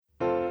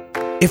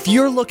If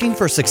you're looking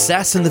for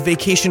success in the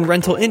vacation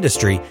rental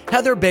industry,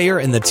 Heather Bayer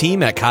and the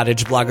team at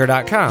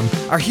cottageblogger.com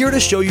are here to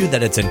show you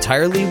that it's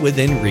entirely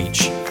within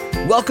reach.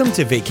 Welcome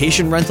to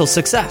Vacation Rental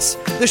Success,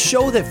 the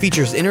show that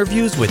features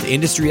interviews with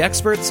industry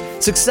experts,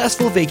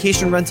 successful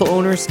vacation rental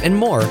owners, and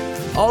more,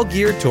 all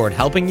geared toward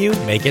helping you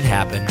make it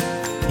happen.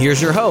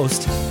 Here's your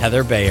host,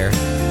 Heather Bayer.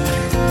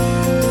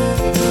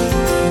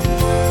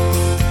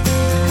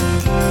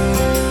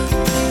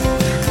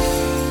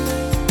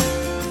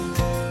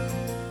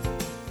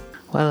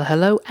 Well,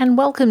 hello and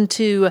welcome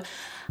to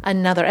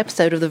another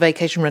episode of the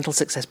Vacation Rental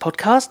Success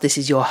Podcast. This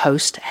is your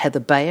host,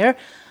 Heather Bayer.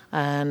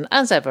 And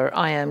as ever,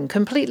 I am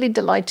completely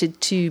delighted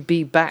to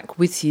be back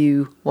with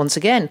you once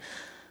again.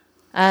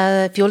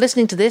 If you're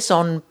listening to this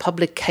on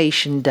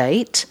publication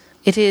date,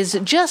 it is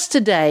just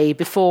today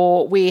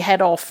before we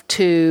head off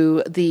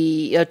to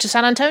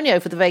San Antonio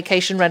for the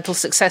Vacation Rental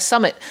Success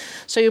Summit.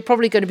 So you're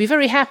probably going to be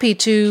very happy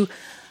to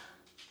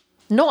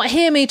not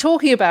hear me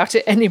talking about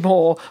it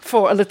anymore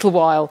for a little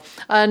while.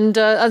 And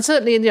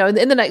certainly, in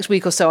the next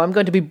week or so, I'm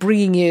going to be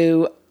bringing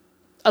you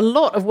a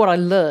lot of what I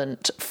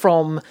learned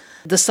from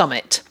the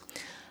summit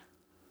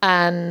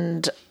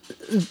and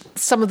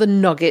some of the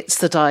nuggets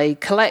that I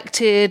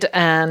collected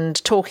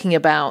and talking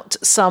about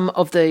some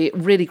of the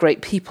really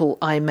great people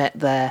I met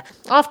there.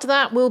 After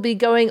that, we'll be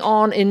going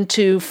on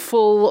into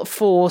full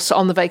force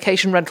on the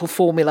vacation rental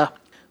formula,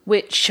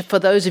 which, for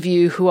those of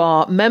you who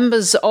are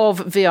members of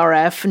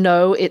VRF,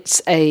 know it's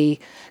a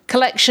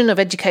collection of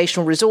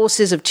educational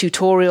resources, of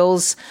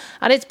tutorials,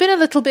 and it's been a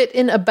little bit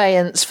in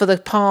abeyance for the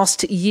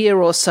past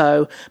year or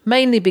so,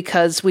 mainly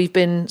because we've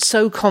been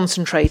so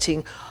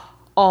concentrating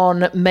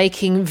on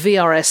making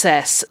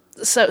VRSS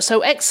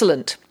so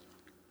excellent.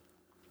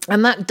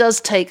 And that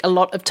does take a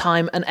lot of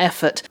time and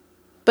effort.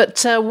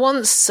 But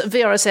once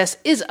VRSS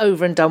is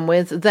over and done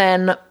with,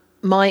 then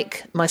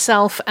Mike,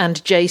 myself,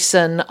 and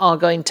Jason are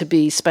going to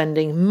be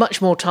spending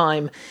much more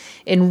time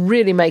in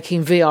really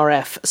making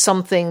VRF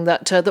something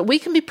that we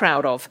can be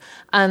proud of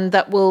and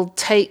that will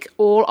take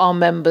all our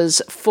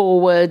members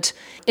forward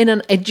in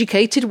an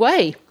educated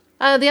way.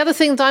 The other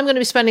thing that I'm going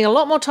to be spending a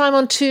lot more time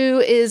on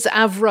too is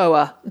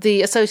AVROA,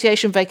 the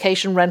Association of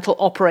Vacation Rental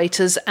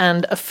Operators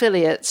and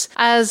Affiliates.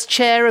 As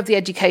chair of the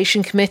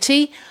Education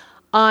Committee,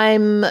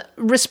 I'm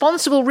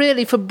responsible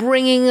really for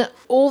bringing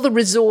all the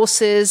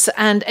resources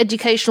and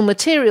educational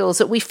materials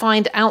that we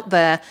find out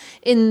there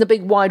in the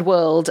big wide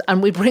world,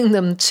 and we bring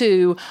them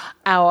to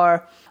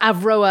our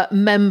AVROA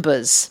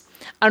members.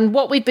 And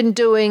what we've been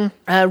doing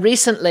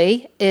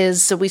recently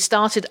is we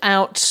started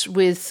out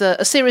with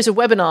a series of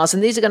webinars,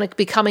 and these are going to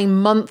be coming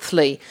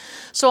monthly.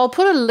 So I'll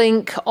put a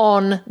link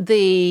on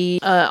the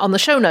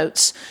show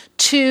notes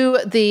to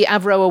the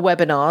AVROA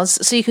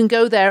webinars, so you can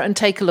go there and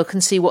take a look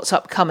and see what's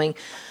upcoming.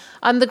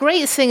 And the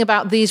great thing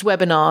about these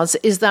webinars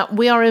is that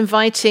we are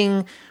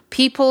inviting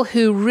people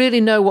who really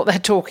know what they're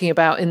talking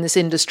about in this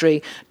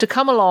industry to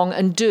come along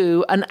and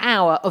do an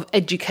hour of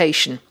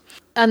education.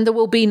 And there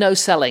will be no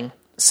selling.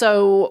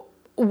 So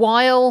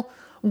while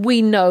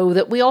we know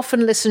that we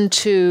often listen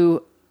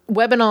to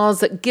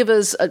webinars that give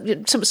us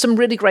some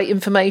really great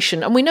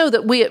information, and we know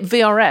that we at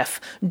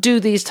VRF do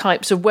these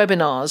types of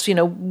webinars,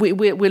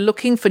 we're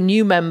looking for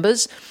new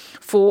members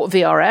for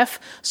VRF.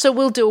 So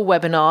we'll do a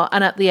webinar,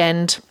 and at the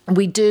end,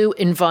 we do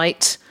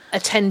invite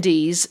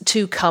attendees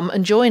to come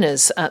and join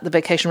us at the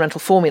Vacation Rental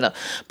Formula.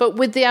 But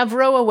with the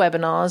AVROA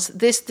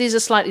webinars, these are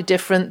slightly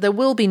different. There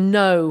will be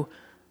no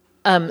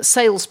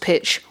sales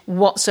pitch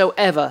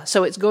whatsoever.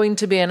 So it's going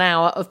to be an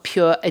hour of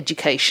pure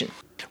education.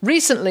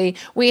 Recently,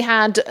 we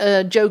had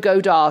Joe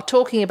Godard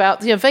talking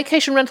about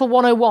Vacation Rental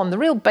 101, the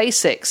real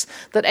basics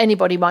that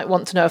anybody might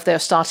want to know if they're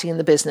starting in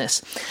the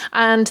business.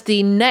 And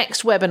the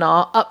next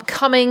webinar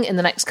upcoming in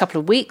the next couple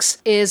of weeks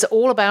is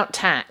all about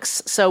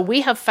tax. So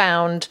we have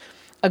found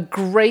a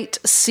great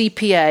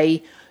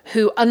CPA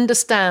who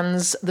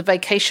understands the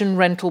vacation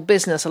rental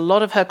business. A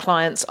lot of her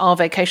clients are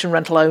vacation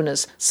rental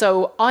owners.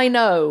 So I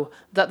know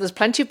that there's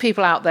plenty of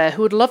people out there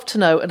who would love to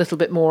know a little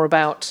bit more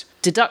about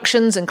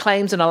deductions and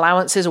claims and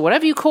allowances, or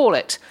whatever you call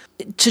it,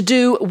 to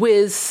do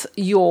with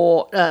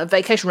your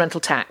vacation rental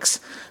tax.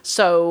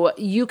 So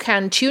you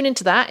can tune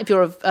into that.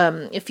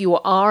 If you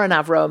are an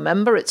AVROA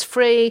member, it's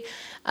free.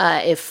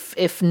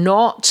 If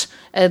not,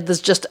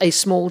 there's just a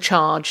small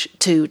charge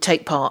to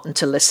take part and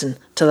to listen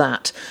to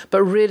that.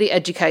 But really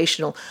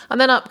educational.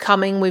 And then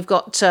upcoming, we've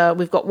got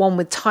one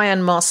with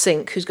Tyann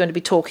Marsink, who's going to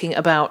be talking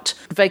about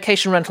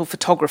vacation rental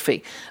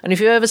photography. And if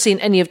you've ever seen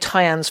any of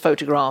Tyann's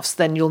photographs,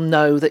 then you'll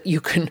know that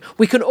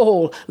we can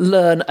all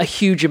learn a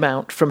huge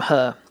amount from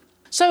her.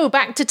 So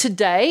back to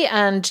today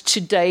and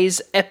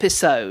today's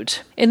episode.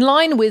 In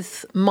line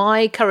with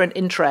my current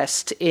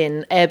interest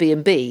in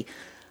Airbnb,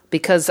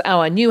 because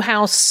our new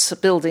house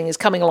building is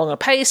coming along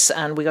apace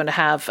and we're going to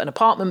have an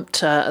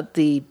apartment at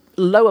the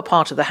lower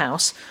part of the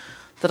house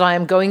that I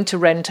am going to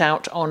rent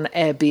out on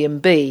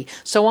Airbnb.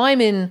 So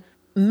I'm in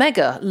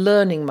mega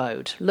learning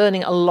mode,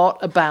 learning a lot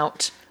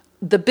about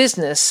the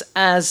business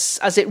as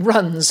it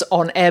runs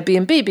on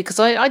Airbnb,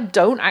 because I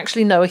don't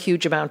actually know a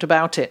huge amount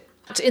about it.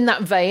 In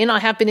that vein, I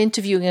have been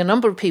interviewing a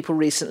number of people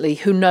recently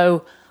who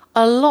know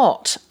a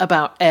lot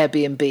about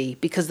Airbnb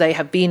because they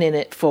have been in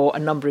it for a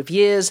number of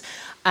years,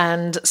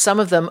 and some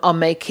of them are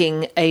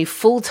making a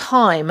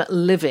full-time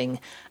living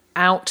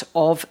out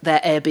of their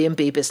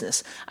Airbnb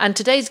business. And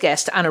today's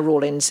guest, Anna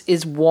Rawlins,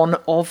 is one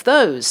of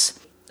those.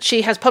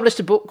 She has published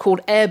a book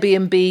called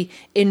Airbnb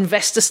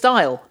Investor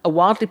Style, a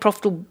wildly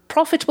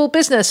profitable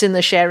business in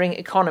the sharing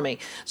economy.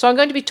 So I'm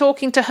going to be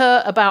talking to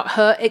her about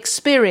her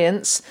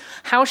experience,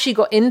 how she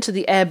got into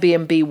the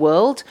Airbnb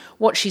world,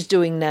 what she's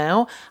doing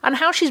now, and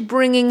how she's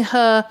bringing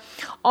her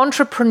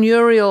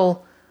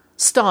entrepreneurial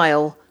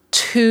style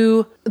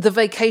to the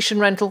vacation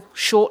rental,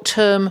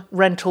 short-term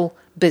rental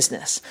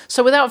business.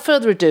 So without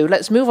further ado,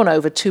 let's move on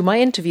over to my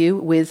interview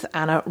with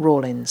Anna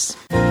Rawlins.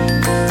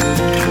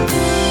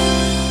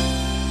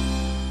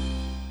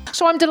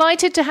 So I'm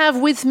delighted to have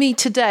with me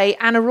today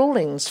Anna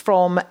Rawlins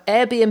from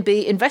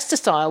Airbnb Investor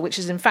Style, which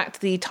is in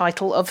fact the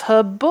title of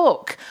her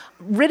book.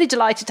 Really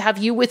delighted to have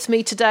you with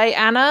me today,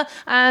 Anna,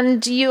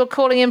 and you are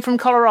calling in from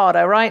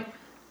Colorado, right?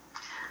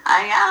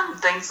 I am.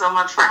 Thanks so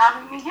much for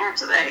having me here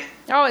today.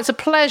 Oh, it's a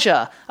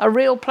pleasure, a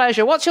real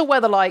pleasure. What's your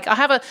weather like? I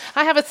have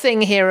a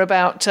thing here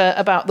about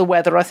the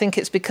weather. I think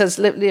it's because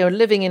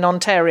living in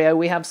Ontario,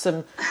 we have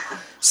some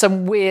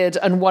weird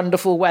and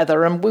wonderful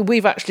weather, and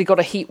we've actually got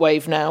a heat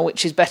wave now,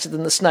 which is better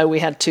than the snow we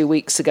had 2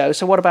 weeks ago.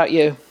 So what about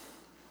you?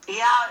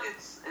 Yeah,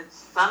 it's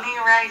sunny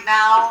right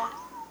now,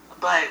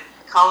 but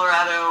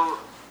Colorado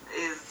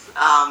is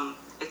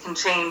it can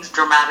change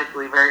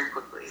dramatically very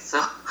quickly.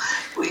 So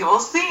we will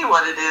see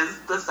what it is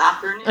this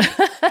afternoon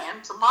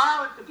and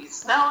tomorrow. It could be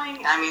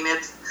snowing. I mean,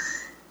 it's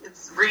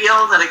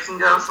real that it can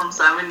go from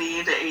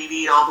 70 to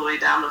 80 all the way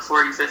down to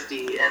 40,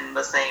 50 in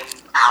the same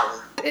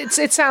hour.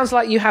 It sounds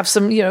like you have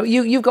some,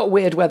 you've got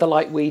weird weather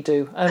like we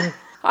do.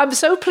 I'm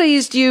so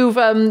pleased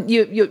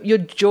you're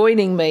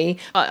joining me.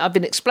 I've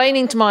been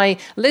explaining to my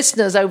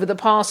listeners over the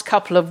past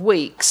couple of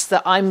weeks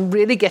that I'm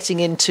really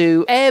getting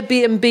into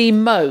Airbnb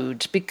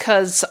mode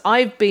because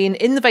I've been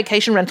in the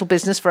vacation rental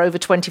business for over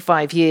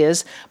 25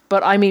 years,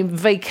 but I mean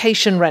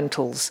vacation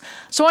rentals.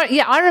 So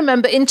I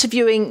remember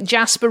interviewing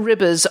Jasper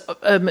Ribbers,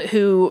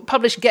 who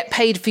published Get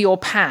Paid for Your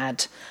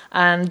Pad.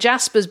 And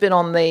Jasper's been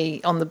on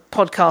the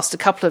podcast a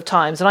couple of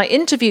times, and I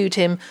interviewed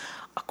him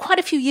quite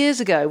a few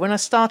years ago when I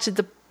started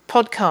the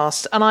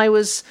podcast, and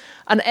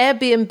an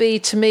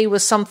Airbnb to me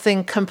was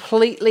something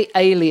completely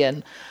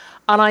alien,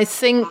 and I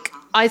think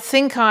I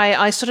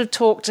sort of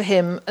talked to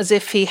him as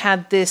if he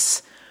had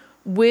this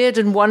weird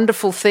and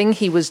wonderful thing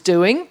he was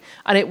doing,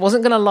 and it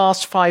wasn't going to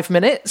last 5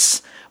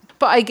 minutes,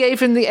 but I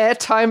gave him the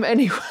airtime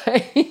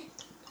anyway.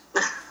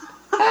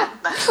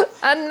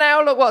 And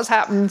now look what's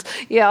happened.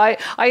 Yeah,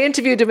 I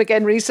interviewed him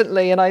again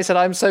recently, and I said,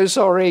 "I'm so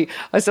sorry."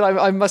 I said,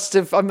 "I must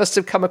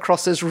have come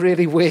across as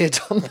really weird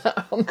on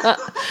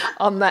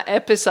that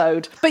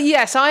episode." But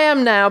yes, I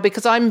am now,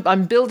 because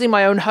I'm building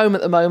my own home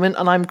at the moment,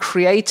 and I'm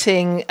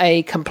creating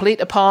a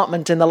complete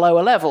apartment in the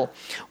lower level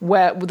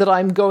that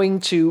I'm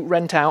going to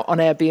rent out on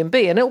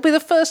Airbnb, and it'll be the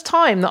first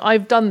time that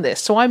I've done this.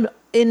 So I'm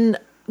in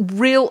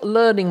real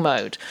learning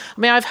mode.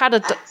 I mean, I've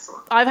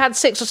had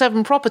 6 or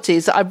 7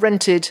 properties that I've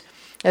rented.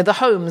 The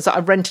homes that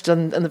I've rented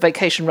on the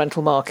vacation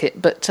rental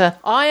market. But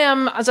I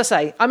am, as I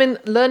say, I'm in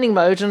learning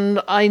mode, and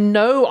I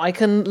know I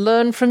can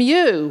learn from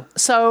you.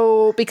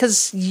 So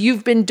because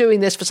you've been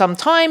doing this for some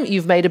time,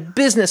 you've made a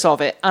business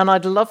of it, and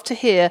I'd love to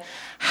hear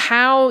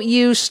how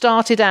you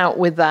started out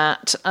with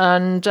that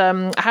and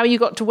how you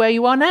got to where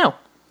you are now.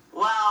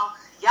 Well,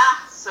 yeah,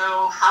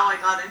 so how I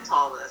got into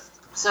all this.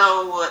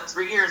 So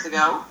 3 years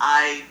ago,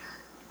 I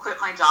quit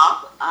my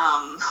job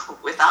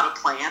without a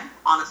plan,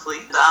 honestly.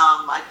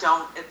 I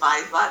don't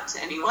advise that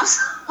to anyone.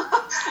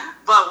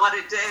 But what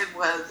it did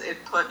was it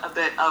put a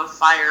bit of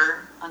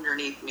fire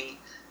underneath me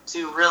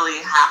to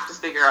really have to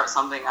figure out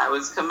something. I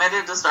was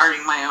committed to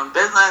starting my own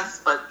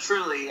business, but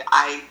truly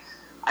I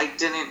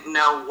didn't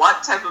know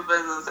what type of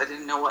business. I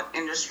didn't know what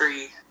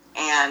industry.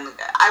 And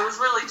I was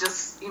really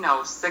just,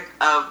 sick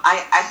of,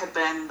 I had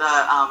been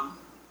the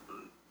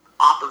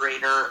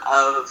operator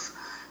of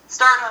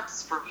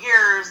startups for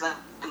years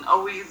and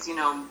always,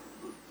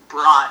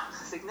 brought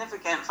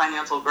significant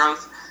financial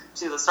growth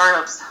to the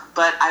startups,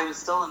 but I was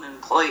still an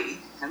employee.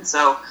 And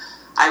so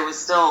I was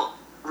still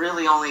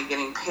really only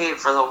getting paid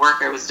for the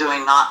work I was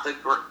doing, not the,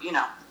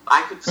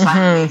 I could sign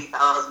an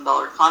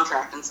 $80,000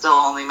 contract and still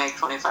only make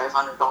 $2,500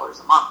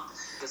 a month.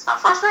 I just got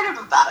frustrated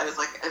with that. I was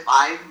like, if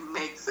I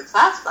make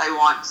success, I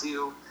want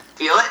to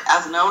feel it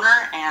as an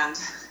owner, and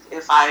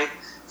if I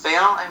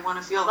fail, I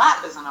want to feel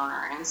that as an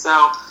owner. And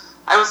so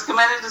I was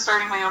committed to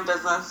starting my own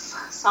business.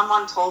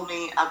 Someone told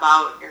me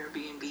about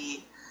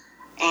Airbnb,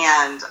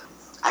 and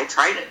I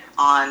tried it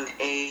on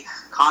a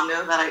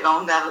condo that I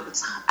owned at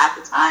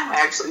the time.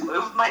 I actually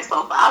moved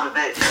myself out of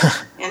it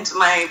into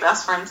my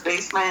best friend's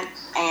basement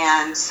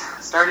and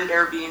started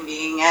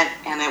Airbnb-ing it,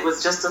 and it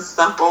was just a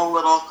simple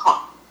little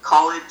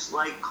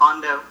college-like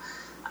condo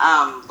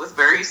with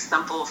very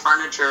simple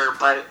furniture,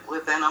 but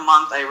within a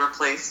month I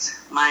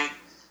replaced my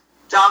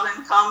job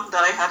income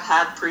that I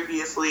had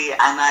previously,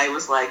 and I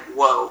was like,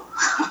 whoa.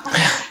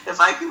 if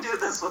I can do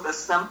this with a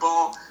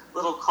simple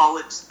little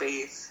college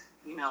space,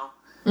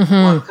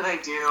 what could I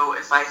do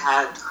if I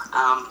had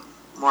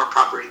more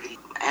property?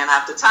 And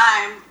at the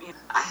time,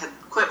 I had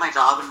quit my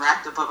job and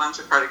racked up a bunch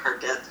of credit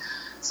card debt.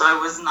 So I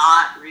was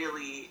not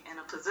really in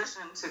a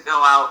position to go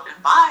out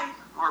and buy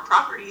more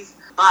properties,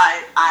 but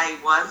I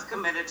was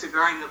committed to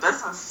growing the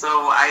business. So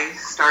I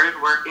started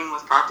working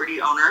with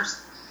property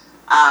owners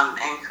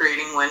and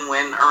creating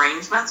win-win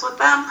arrangements with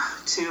them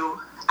to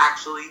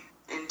actually,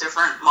 in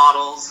different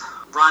models,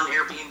 run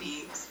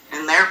Airbnb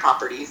in their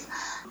properties.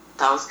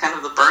 That was kind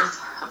of the birth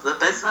of the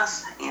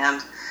business,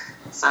 and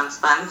since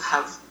then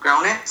have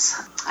grown it.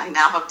 I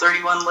now have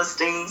 31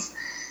 listings,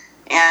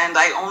 and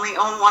I only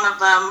own one of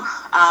them,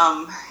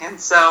 and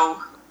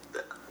so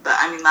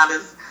that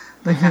is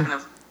the kind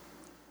of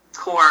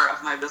core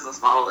of my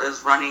business model,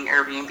 is running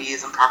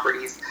Airbnbs and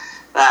properties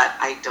that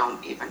I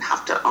don't even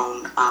have to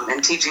own,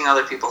 and teaching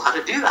other people how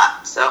to do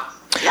that. So,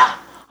 yeah.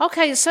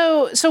 Okay,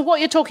 so what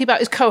you're talking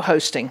about is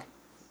co-hosting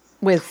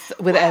with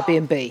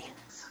Airbnb.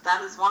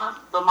 That is one of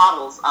the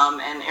models,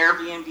 and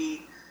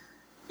Airbnb,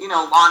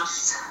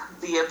 launched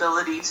the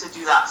ability to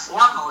do that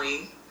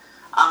formally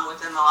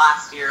within the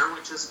last year,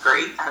 which is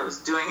great. I was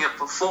doing it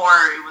before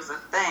it was a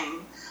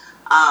thing,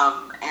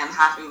 and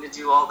having to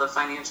do all the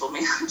financial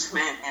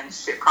management and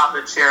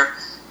profit share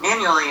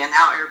manually, and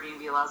now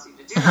Airbnb allows you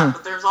to do that.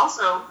 But there's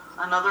also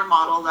another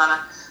model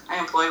that I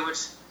employ,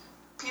 which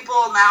people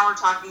now are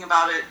talking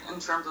about it in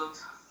terms of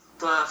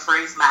the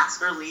phrase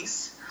master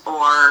lease,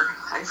 or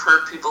I've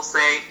heard people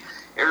say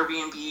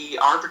Airbnb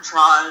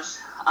arbitrage,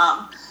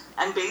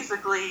 and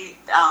basically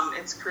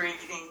it's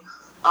creating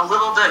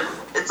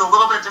it's a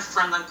little bit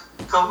different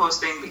than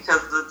co-hosting,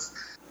 because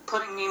it's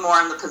putting me more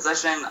in the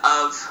position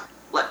of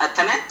a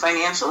tenant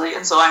financially,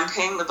 and so I'm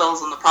paying the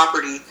bills on the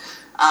property,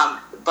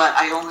 but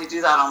I only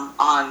do that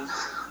on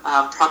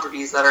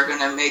properties that are going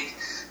to make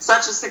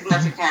such a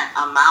significant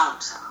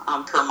amount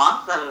per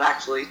month that it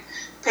actually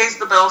pays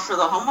the bill for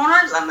the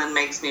homeowners and then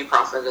makes me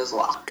profit as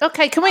well.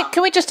 Okay, can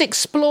we just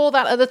explore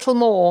that a little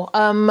more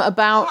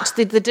about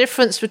the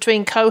difference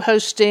between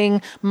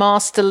co-hosting,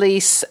 master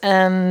lease,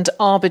 and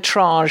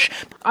arbitrage?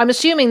 I'm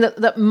assuming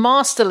that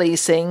master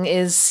leasing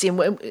is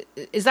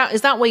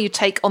that where you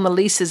take on the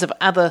leases of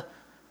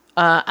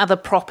other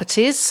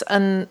properties?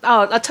 And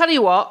I'll tell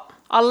you what,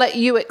 I'll let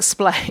you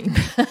explain.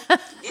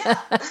 Yeah.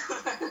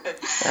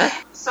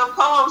 So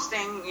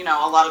co-hosting,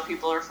 a lot of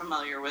people are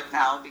familiar with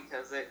now,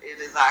 because it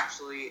is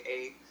actually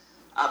a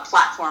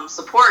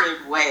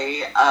platform-supported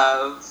way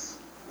of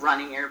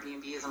running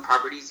Airbnbs and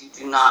properties you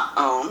do not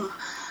own.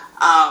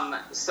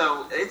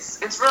 So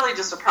it's really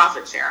just a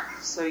profit share.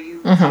 So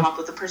you come up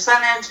with a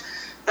percentage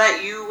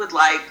that you would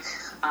like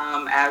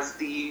as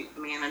the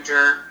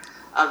manager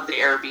of the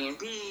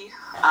Airbnb,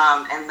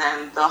 and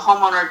then the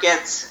homeowner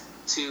gets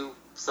to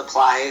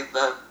supply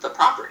the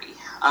property.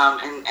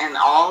 And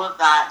all of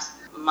that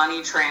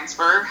money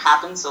transfer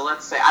happens. So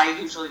let's say I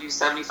usually do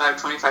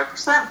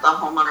 25%. The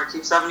homeowner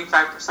keeps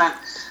 75%.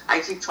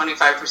 I keep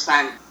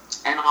 25%.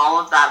 And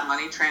all of that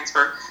money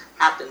transfer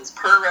happens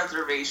per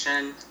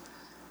reservation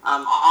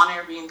on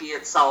Airbnb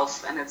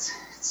itself. And it's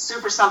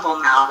super simple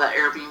now that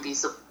Airbnb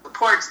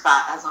supports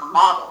that as a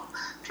model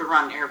to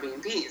run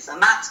Airbnbs.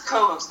 And that's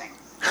co-hosting.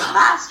 The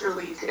master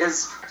lease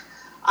is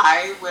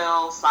I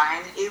will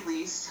sign a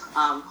lease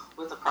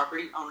with a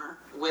property owner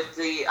with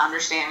the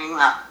understanding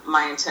that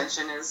my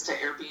intention is to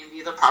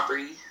Airbnb the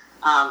property.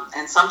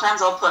 And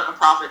sometimes I'll put a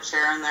profit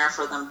share in there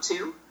for them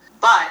too.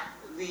 But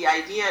the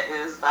idea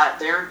is that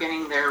they're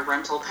getting their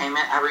rental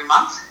payment every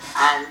month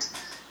and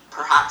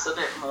perhaps a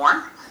bit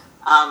more.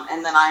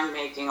 And then I'm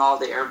making all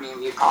the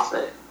Airbnb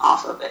profit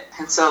off of it.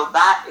 And so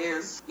that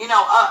is, a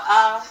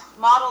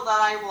model that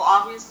I will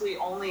obviously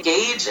only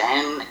engage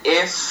in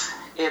if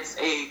it's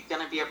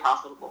going to be a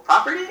profitable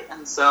property.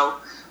 And so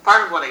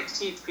part of what I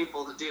teach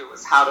people to do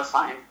is how to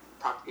find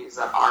properties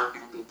that are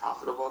going to be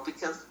profitable,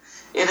 because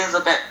it is a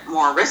bit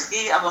more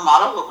risky of a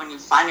model, but when you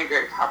find a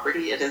great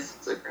property, it is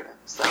lucrative.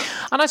 So.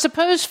 And I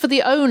suppose for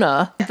the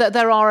owner that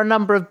there are a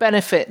number of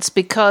benefits,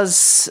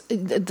 because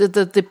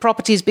the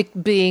properties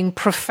being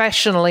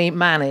professionally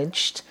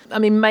managed. I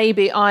mean,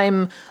 maybe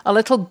I'm a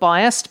little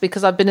biased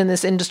because I've been in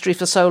this industry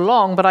for so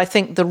long, but I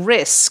think the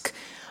risk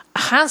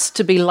has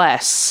to be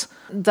less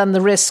than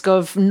the risk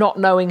of not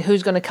knowing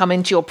who's going to come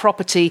into your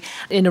property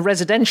in a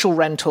residential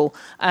rental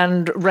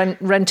and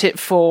rent it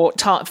for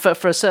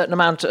a certain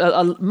amount,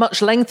 a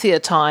much lengthier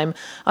time,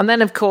 and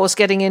then of course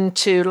getting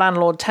into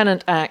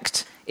Landlord-Tenant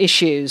Act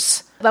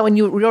issues. That when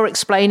you're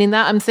explaining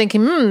that, I'm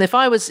thinking, if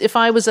I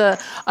was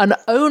an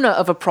owner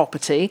of a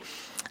property,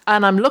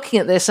 and I'm looking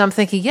at this, I'm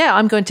thinking,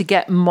 I'm going to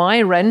get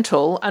my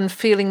rental and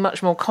feeling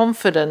much more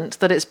confident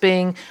that it's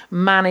being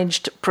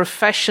managed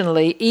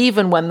professionally,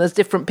 even when there's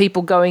different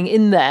people going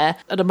in there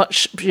at a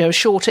much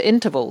shorter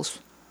intervals.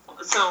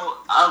 So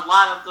a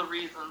lot of the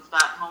reasons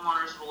that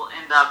homeowners will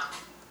end up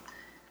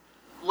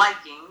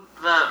liking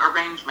the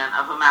arrangement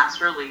of a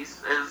master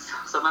lease is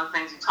some of the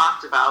things you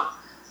talked about.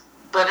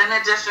 But in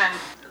addition,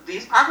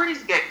 these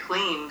properties get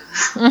cleaned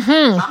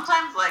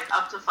sometimes like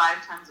up to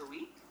 5 times a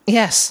week.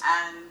 Yes.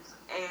 And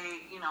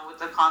with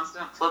the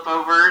constant flip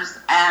overs,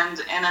 and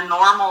in a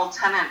normal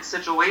tenant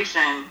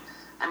situation,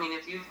 I mean,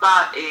 if you've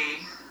got a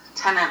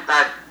tenant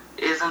that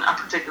isn't a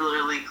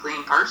particularly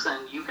clean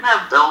person, you can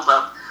have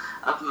buildup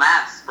of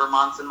mess for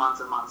months and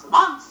months and months and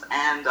months.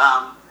 And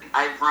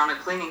I've run a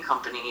cleaning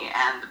company,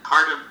 and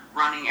part of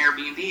running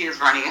Airbnb is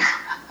running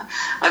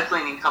a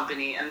cleaning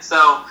company. And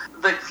so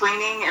the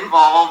cleaning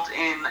involved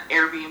in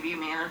Airbnb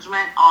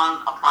management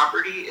on a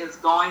property is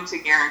going to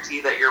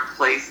guarantee that your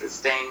place is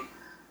staying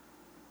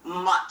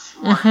much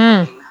more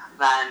clean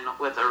than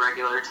with a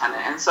regular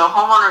tenant. And so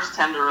homeowners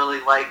tend to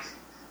really like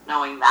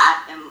knowing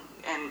that,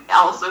 and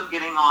also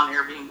getting on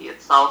Airbnb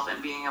itself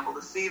and being able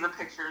to see the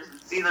pictures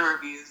and see the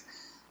reviews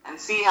and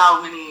see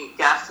how many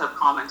guests have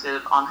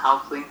commented on how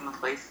clean the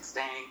place is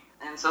staying.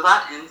 And so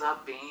that ends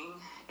up being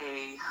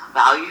a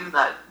value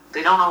that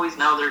they don't always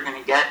know they're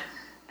going to get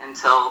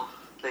until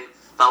they've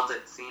felt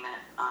it, seen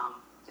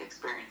it,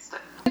 experienced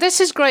it. This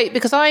is great,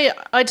 because I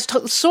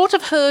sort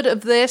of heard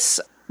of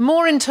this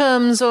more in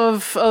terms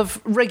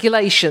of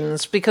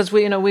regulations, because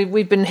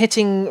we've been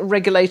hitting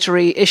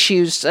regulatory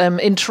issues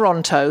in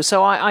Toronto.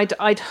 So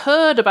I'd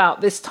heard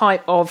about this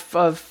type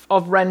of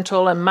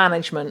rental and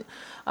management.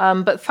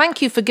 But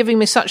thank you for giving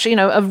me such,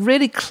 a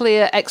really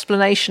clear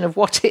explanation of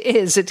what it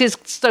is. It is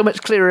so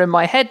much clearer in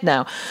my head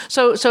now.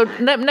 So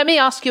let me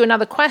ask you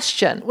another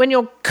question. When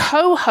you're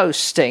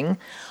co-hosting,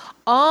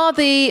 are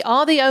the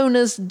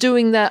owners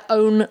doing their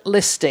own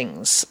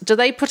listings? Do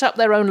they put up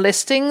their own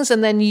listings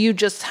and then you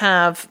just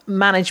have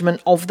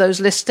management of those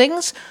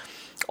listings,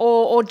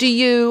 or do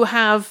you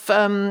have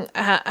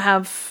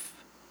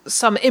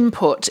some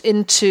input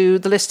into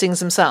the listings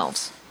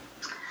themselves?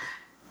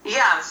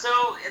 Yeah,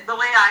 so the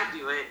way I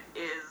do it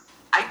is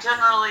I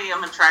generally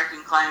am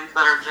attracting clients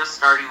that are just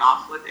starting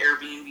off with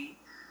Airbnb.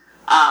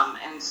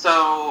 And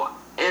so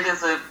it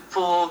is a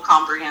full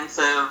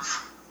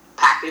comprehensive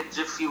package,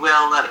 if you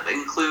will, that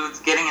includes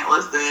getting it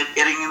listed,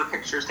 getting the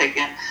pictures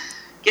taken,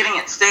 getting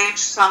it staged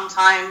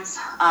sometimes,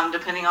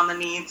 depending on the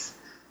needs,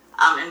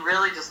 and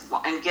really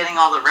and getting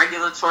all the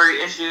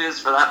regulatory issues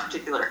for that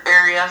particular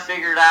area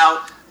figured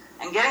out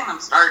and getting them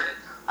started.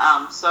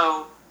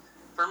 So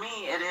for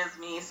me, it is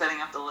me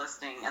setting up the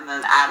listing and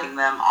then adding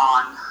them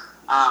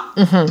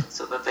on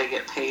so that they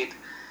get paid.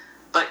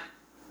 But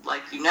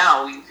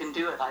you can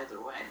do it either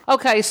way.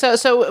 Okay,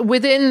 so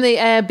within the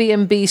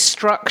Airbnb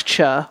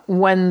structure,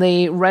 when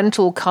the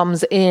rental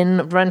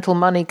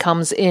money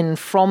comes in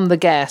from the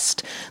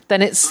guest,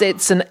 then it's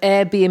an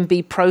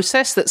Airbnb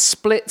process that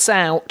splits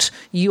out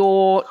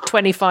your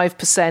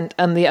 25%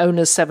 and the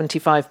owner's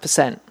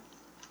 75%.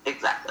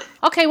 Exactly.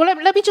 Okay, well,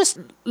 let me just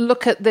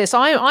look at this.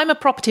 I'm a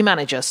property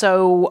manager,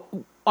 so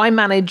I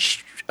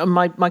manage...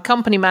 My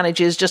company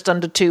manages just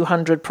under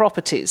 200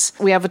 properties.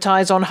 We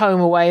advertise on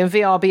HomeAway and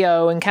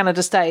VRBO and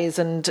Canada Stays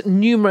and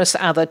numerous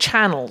other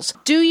channels.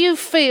 Do you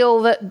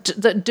feel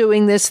that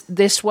doing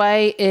this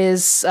way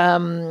is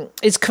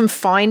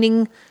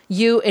confining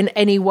you in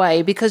any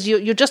way, because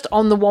you're just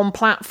on the one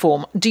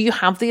platform? Do you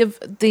have the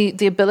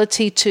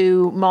ability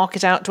to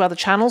market out to other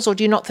channels, or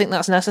do you not think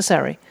that's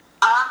necessary?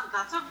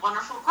 That's a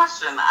wonderful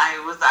question.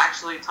 I was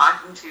actually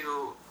talking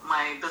to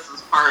my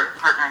business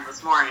partner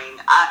this morning.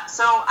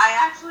 So I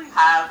actually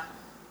have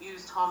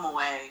used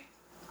HomeAway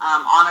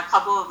on a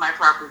couple of my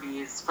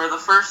properties for the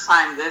first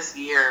time this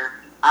year.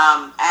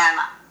 And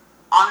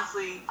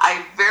honestly,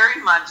 I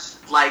very much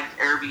like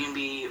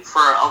Airbnb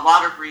for a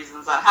lot of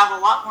reasons that have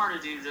a lot more to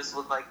do just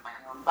with my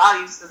own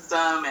value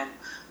system and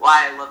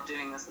why I love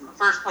doing this in the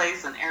first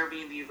place. And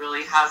Airbnb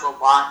really has a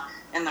lot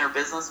in their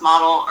business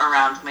model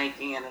around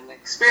making it an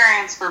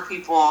experience for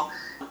people.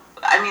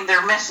 I mean,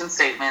 their mission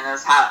statement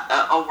is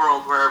a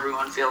world where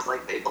everyone feels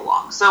like they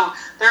belong. So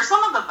there's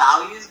some of the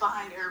values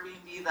behind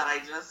Airbnb that I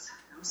just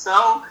am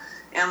so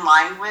in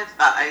line with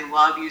that I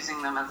love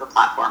using them as a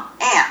platform.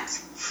 And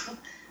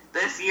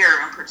this year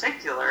in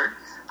particular,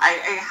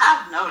 I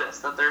have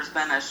noticed that there's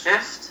been a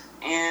shift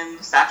in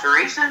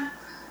saturation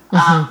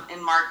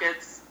in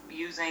markets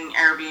using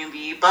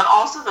Airbnb, but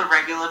also the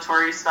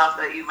regulatory stuff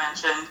that you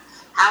mentioned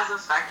has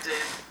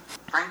affected,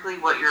 frankly,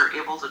 what you're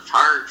able to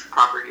charge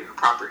property to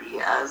property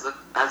as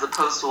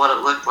opposed to what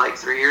it looked like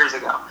 3 years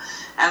ago.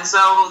 And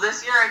so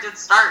this year I did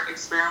start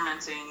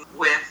experimenting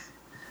with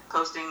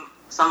posting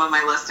some of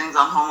my listings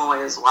on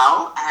HomeAway as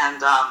well.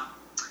 And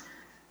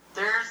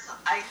there's,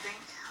 I think,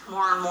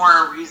 more and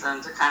more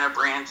reason to kind of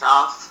branch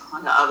off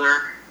onto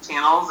other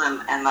channels,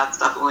 and that's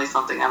definitely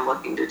something I'm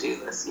looking to do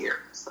this year.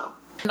 So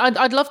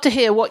I'd love to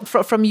hear what,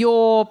 from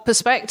your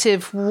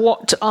perspective,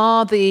 what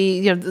are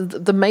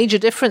the major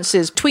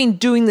differences between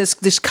doing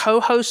this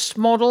co-host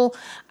model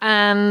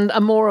and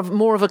a more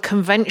of a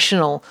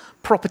conventional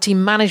property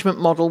management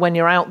model when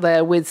you're out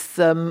there with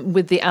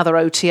the other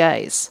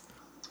OTAs.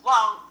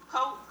 Well,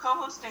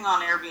 co-hosting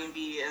on Airbnb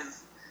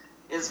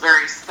is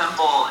very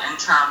simple in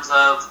terms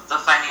of the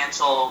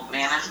financial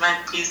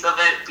management piece of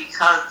it,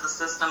 because the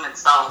system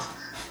itself,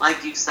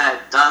 like you said,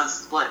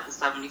 does split the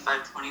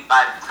 75-25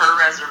 per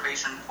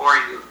reservation for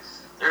you.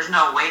 There's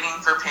no waiting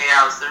for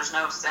payouts. There's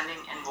no sending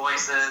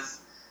invoices.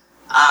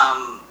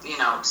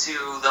 to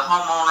the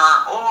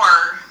homeowner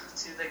or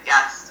to the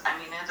guest. I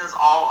mean, it is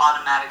all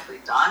automatically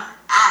done,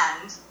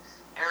 and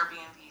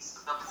Airbnb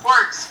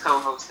supports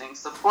co-hosting,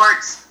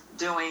 supports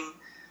doing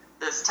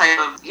this type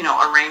of,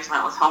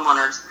 arrangement with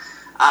homeowners,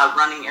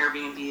 running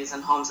Airbnbs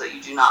in homes that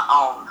you do not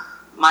own.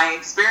 My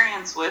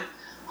experience with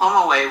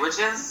HomeAway, which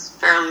is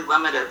fairly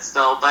limited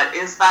still, but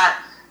is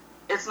that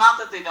it's not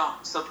that they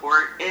don't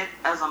support it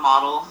as a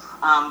model,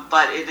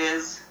 but it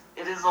is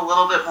a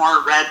little bit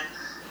more red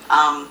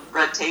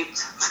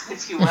taped,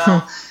 if you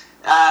will.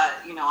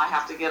 I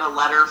have to get a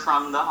letter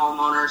from the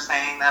homeowner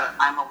saying that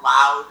I'm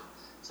allowed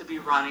to be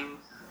running,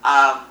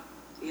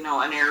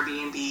 an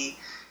Airbnb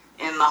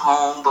in the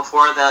home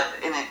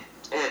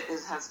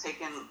it has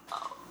taken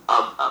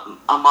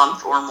a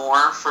month or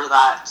more for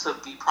that to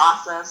be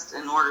processed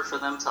in order for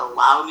them to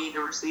allow me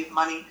to receive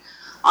money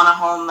on a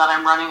home that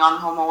I'm running on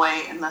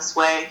HomeAway in this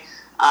way.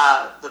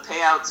 The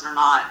payouts are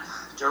not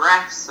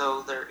direct,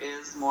 so there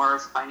is more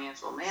of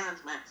financial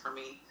management for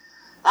me.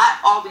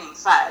 That all being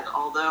said,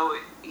 although,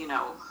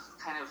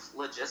 kind of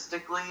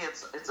logistically,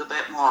 it's a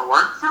bit more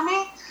work for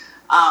me,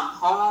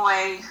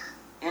 HomeAway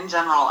in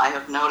general, I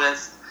have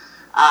noticed,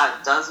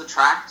 does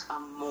attract a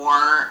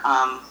more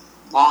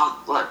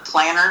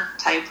planner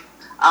type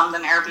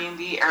than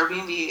Airbnb.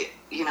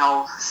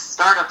 Airbnb,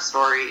 startup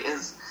story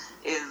is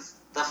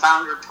the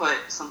founder put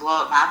some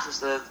blow-up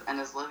mattresses in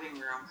his living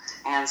room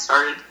and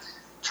started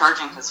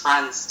charging his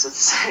friends to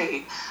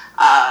stay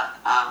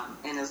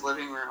in his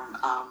living room.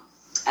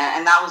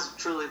 And that was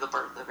truly the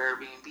birth of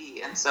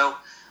Airbnb. And so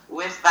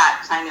with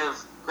that kind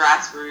of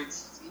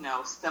grassroots,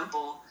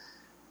 simple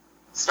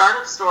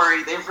startup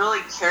story, they've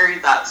really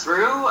carried that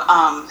through,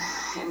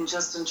 and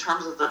just in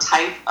terms of the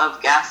type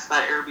of guests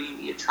that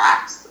Airbnb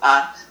attracts.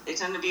 They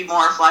tend to be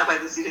more fly by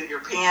the seat of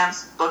your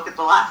pants, book at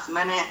the last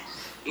minute,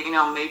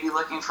 maybe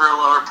looking for a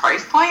lower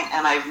price point.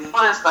 And I've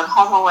noticed that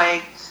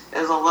HomeAway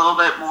is a little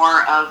bit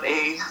more of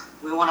a,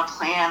 we want to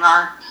plan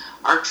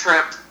our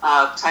trip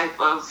type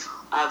of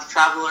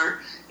traveler.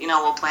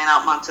 We'll plan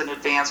out months in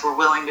advance. We're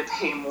willing to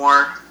pay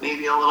more,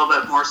 maybe a little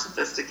bit more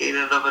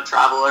sophisticated of a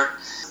traveler.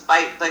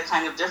 Despite the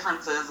kind of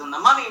differences in the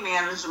money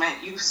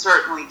management, you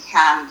certainly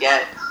can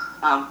get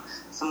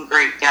some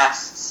great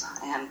guests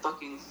and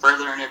booking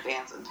further in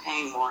advance and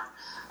paying more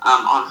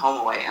on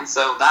HomeAway. And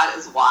so that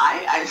is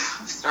why I've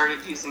started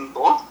using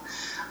both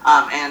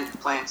and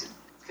plan to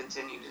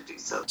continue to do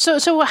so.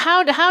 So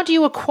how do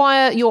you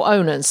acquire your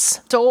owners?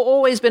 It's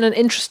always been an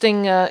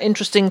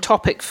interesting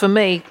topic for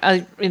me.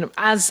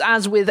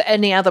 As with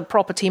any other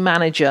property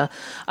manager,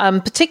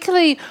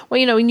 particularly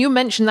when you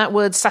mentioned that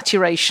word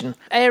saturation.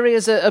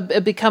 Areas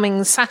are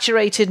becoming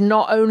saturated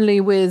not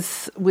only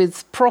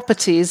with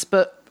properties,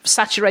 but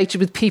saturated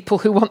with people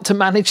who want to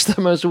manage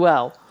them as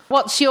well.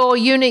 What's your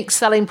unique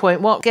selling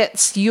point? What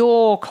gets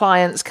your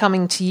clients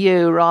coming to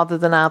you rather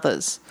than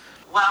others?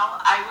 Well,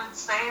 I would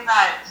say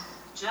that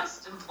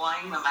just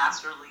employing the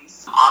master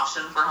lease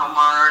option for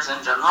homeowners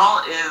in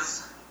general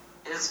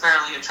is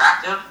fairly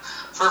attractive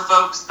for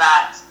folks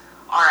that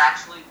are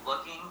actually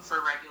looking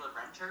for regular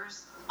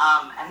renters.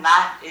 And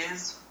that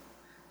is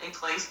a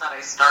place that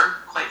I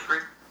start quite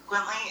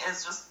frequently,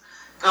 is just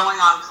going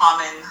on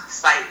common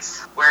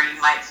sites where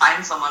you might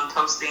find someone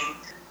posting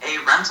a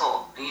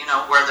rental,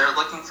 where they're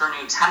looking for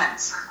new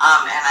tenants.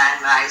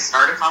 And I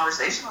start a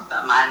conversation with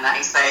them and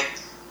I say,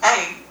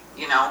 hey,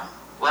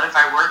 what if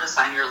I were to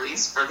sign your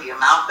lease for the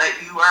amount that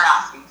you are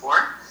asking for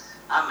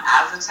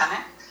as a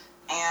tenant?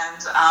 And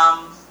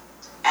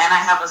I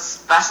have a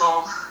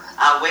special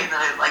way that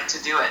I'd like to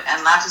do it.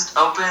 And that just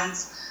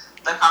opens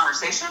the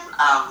conversation.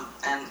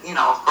 And,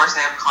 of course,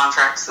 I have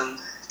contracts and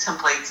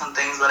templates and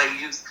things that I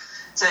use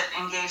to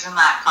engage in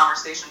that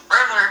conversation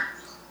further.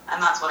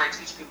 And that's what I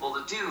teach people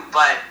to do.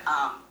 But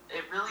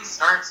it really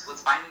starts with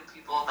finding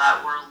people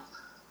that are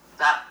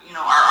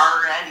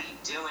already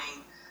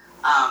doing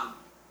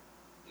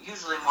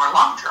usually more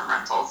long-term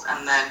rentals,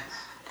 and then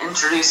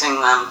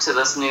introducing them to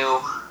this new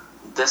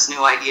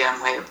idea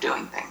and way of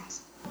doing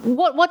things.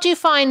 What do you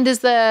find is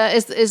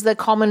the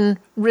common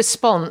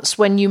response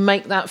when you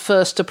make that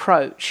first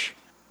approach?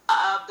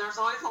 There's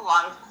always a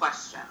lot of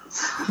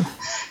questions.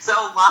 So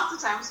lots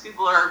of times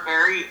people are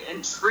very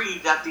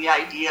intrigued at the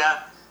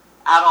idea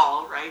at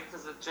all, right?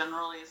 Because it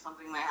generally is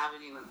something they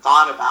haven't even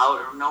thought about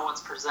or no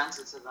one's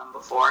presented to them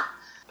before.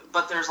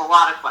 But there's a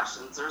lot of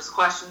questions. There's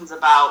questions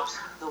about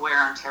the wear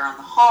and tear on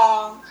the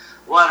home.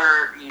 What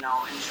are,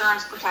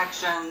 insurance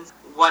protections?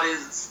 What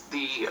is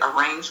the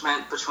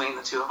arrangement between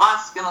the two of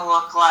us going to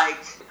look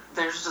like?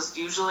 There's just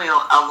usually a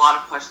lot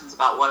of questions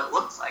about what it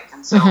looks like.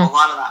 And so a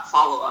lot of that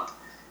follow-up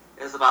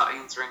is about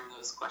answering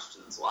those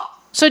questions as well.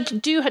 So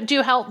do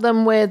you help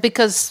them with,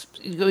 because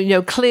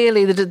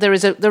clearly there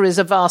is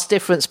a vast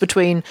difference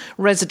between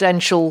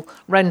residential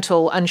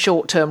rental and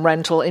short-term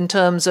rental in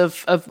terms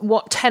of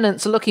what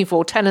tenants are looking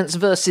for, tenants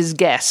versus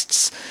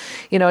guests.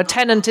 A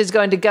tenant is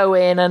going to go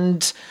in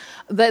and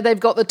they've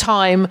got the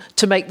time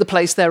to make the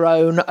place their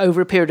own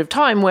over a period of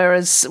time,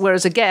 whereas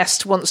a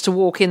guest wants to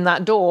walk in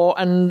that door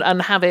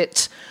and have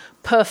it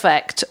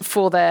perfect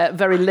for their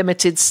very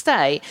limited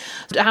stay.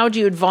 How do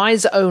you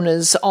advise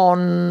owners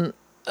on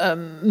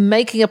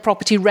making a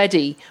property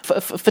ready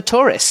for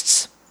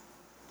tourists?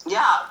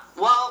 Yeah,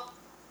 well,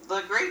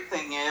 the great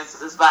thing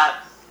is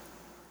that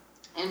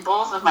in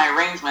both of my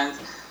arrangements,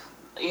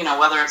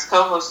 whether it's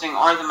co-hosting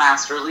or the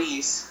master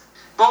lease,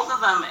 both of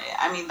them,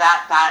 I mean,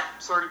 that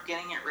sort of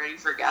getting it ready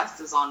for guests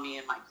is on me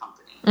and my company.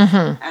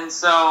 Mm-hmm. And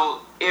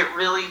so it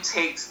really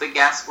takes the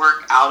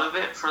guesswork out of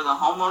it for the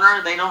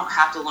homeowner. They don't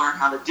have to learn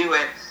how to do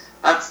it.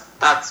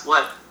 That's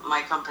what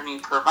my company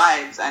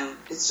provides. And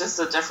it's just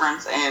a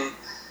difference in,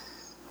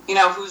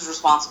 who's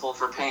responsible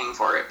for paying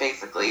for it,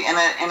 basically. In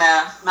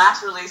a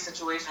master lease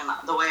situation,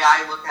 the way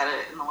I look at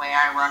it and the way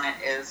I run it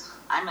is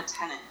I'm a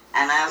tenant.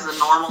 And as a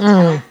normal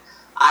tenant,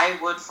 I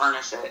would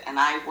furnish it and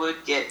I would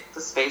get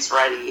the space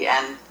ready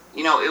and,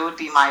 it would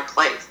be my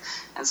place.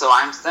 And so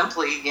I'm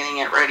simply getting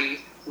it ready,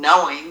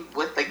 knowing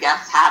with the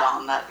guest hat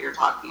on that you're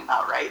talking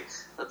about, right?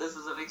 That this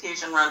is a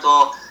vacation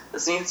rental.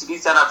 This needs to be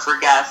set up for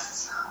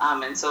guests.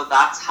 And so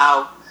that's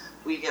how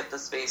we get the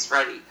space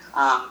ready.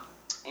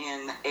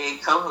 In a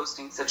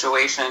co-hosting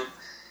situation,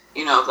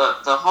 the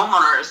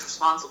homeowner is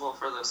responsible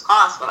for those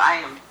costs, but I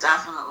am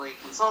definitely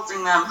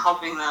consulting them,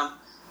 helping them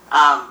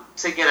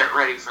to get it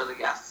ready for the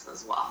guests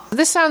as well.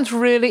 This sounds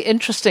really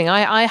interesting.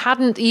 I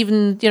hadn't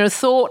even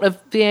thought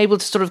of being able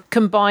to sort of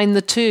combine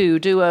the two,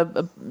 do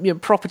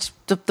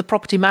the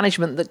property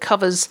management that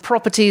covers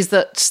properties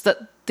that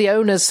the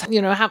owners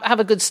have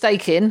a good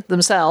stake in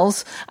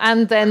themselves,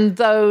 and then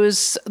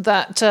those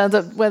that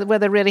where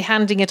they're really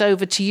handing it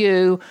over to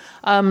you.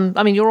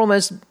 You're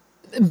almost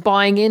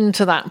buying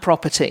into that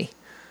property.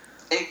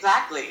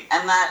 Exactly,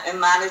 and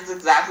that is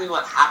exactly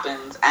what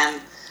happens.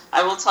 And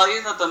I will tell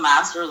you that the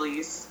master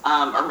lease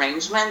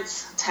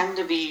arrangements tend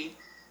to be,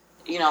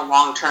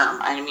 long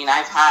term. I mean,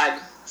 I've had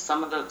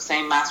some of the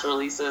same master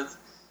leases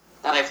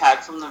that I've had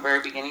from the very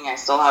beginning. I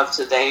still have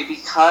today,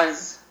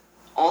 because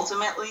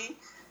ultimately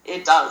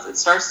it does. It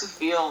starts to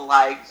feel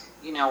like,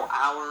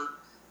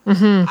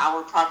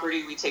 our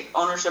property. We take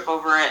ownership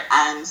over it,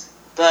 and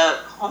the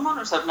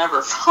homeowners have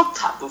never felt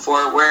that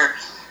before, where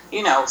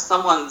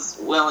someone's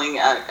willing,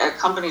 a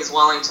company's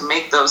willing to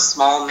make those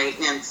small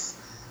maintenance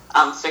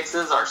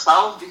fixes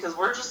ourselves, because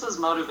we're just as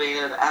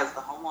motivated as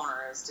the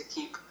homeowner is to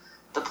keep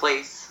the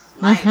place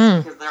nice,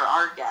 because there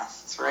are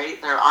guests,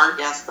 right? There are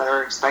guests that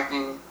are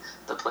expecting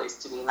the place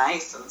to be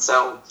nice, and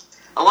so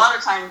a lot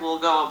of times we'll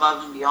go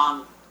above and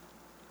beyond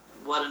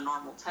what a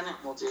normal tenant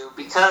will do,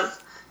 because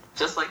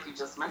just like you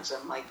just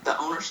mentioned, like the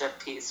ownership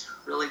piece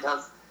really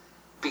does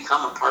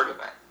become a part of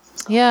it.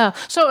 Yeah.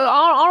 So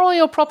are all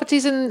your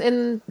properties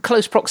in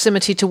close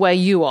proximity to where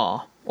you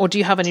are, or do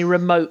you have any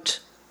remote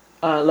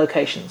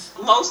locations?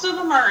 Most of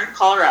them are in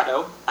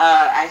Colorado.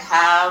 I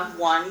have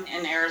one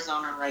in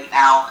Arizona right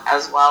now,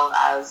 as well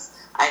as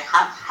I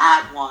have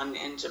had one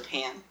in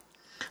Japan.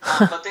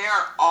 But they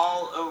are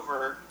all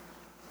over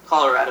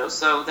Colorado,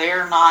 so they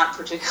are not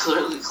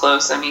particularly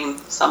close. I mean,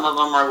 some of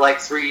them are like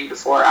 3 to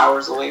 4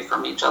 hours away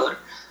from each other.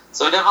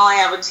 So I definitely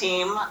have a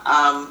team,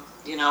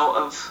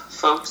 of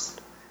folks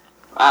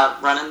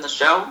running the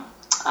show.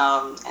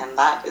 And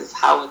that is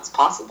how it's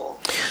possible.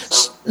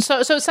 So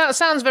it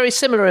sounds very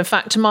similar, in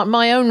fact, to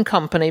my own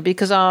company,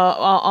 because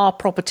our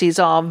properties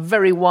are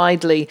very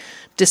widely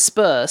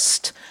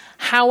dispersed.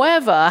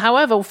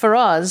 However, for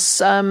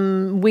us,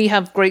 we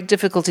have great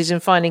difficulties in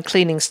finding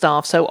cleaning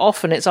staff. So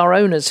often it's our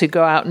owners who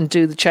go out and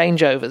do the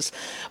changeovers.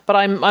 But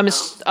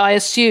I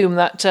assume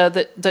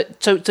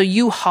that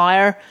you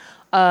hire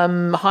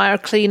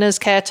cleaners,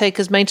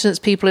 caretakers, maintenance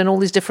people in all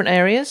these different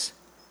areas.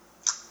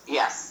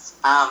 Yes.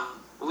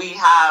 We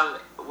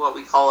have what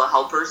we call a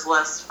helpers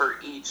list for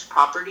each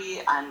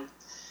property, and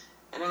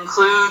it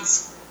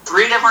includes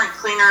 3 different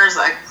cleaners,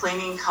 a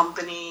cleaning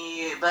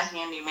company, the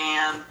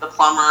handyman, the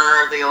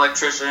plumber, the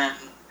electrician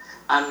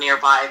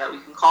nearby that we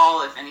can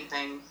call if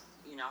anything,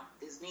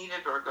 is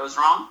needed or goes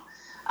wrong.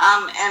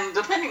 And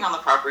depending on the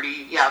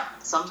property,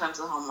 sometimes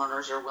the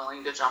homeowners are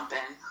willing to jump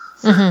in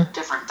for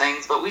different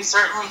things, but we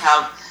certainly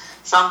have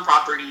some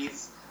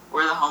properties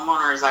where the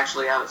homeowner is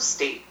actually out of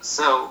state,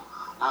 so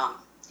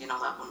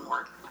that wouldn't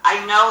work.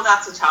 I know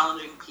that's a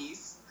challenging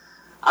piece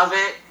of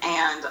it,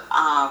 and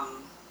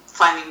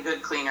finding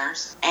good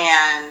cleaners.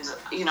 And,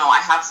 I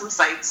have some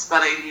sites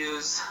that I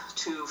use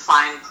to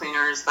find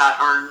cleaners that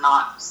are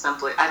not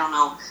simply, I don't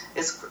know,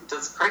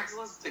 does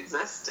Craigslist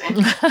exist? I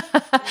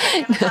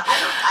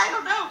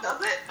don't know,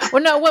 does it?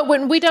 Well,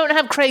 no, we don't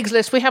have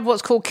Craigslist. We have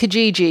what's called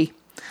Kijiji,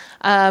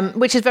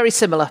 which is very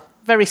similar.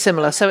 Very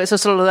similar. So it's a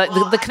sort of like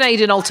the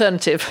Canadian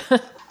alternative.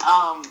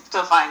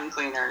 To find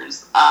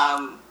cleaners.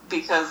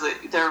 Because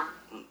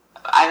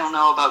I don't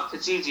know about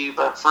Kijiji,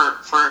 but for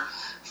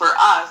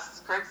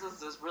us,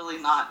 Craigslist is really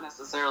not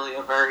necessarily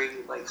a very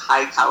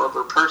high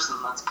caliber person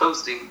that's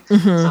posting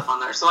stuff on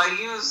there. So I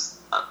use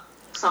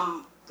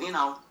some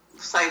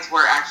sites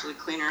where actually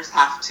cleaners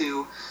have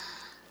to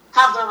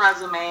have their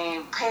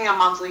resume, pay a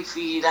monthly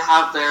fee to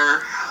have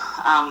their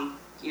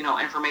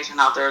information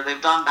out there.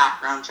 They've done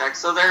background checks,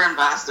 so they're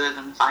invested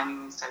in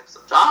finding these types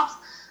of jobs.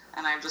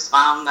 And I've just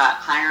found that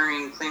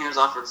hiring cleaners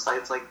off of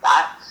sites like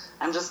that,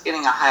 I'm just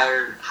getting a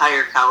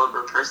higher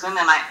caliber person, and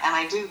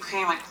I do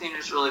pay my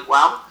cleaners really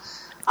well.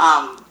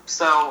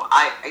 So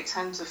I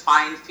tend to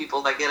find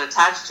people that get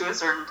attached to a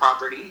certain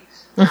property.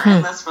 They're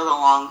in this for the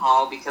long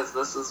haul because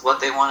this is what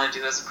they want to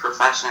do as a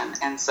profession.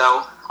 And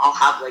so I'll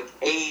have like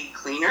a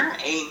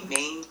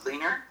main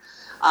cleaner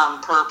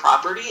per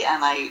property,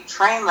 and I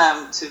train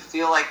them to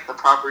feel like the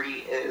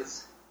property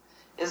is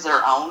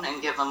their own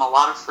and give them a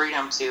lot of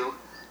freedom to,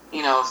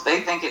 if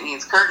they think it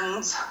needs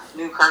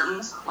new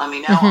curtains, let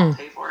me know, I'll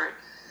pay for it.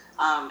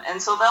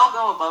 And so they'll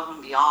go above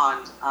and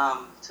beyond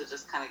to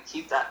just kind of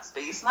keep that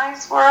space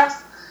nice for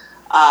us,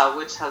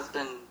 which has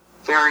been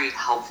very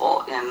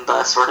helpful in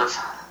the sort of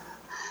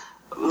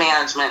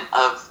management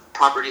of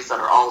properties that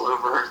are all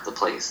over the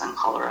place in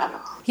Colorado.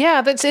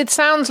 Yeah, it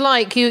sounds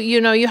like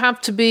you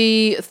have to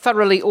be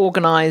thoroughly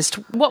organized.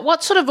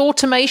 What sort of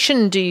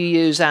automation do you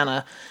use,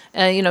 Anna?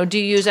 Do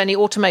you use any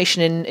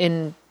automation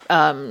in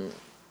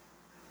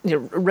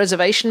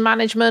reservation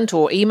management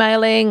or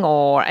emailing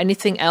or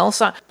anything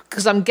else?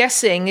 Because I'm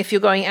guessing if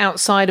you're going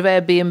outside of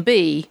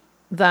Airbnb,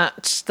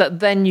 that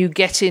then you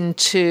get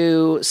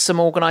into some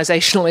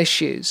organizational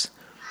issues.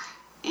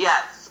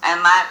 Yes,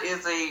 and that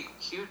is a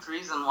huge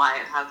reason why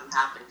it hasn't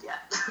happened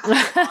yet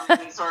on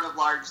any sort of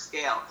large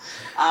scale.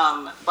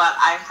 But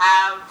I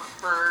have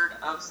heard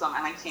of some,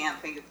 and I can't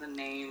think of the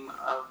name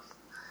of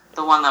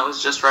the one that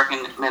was just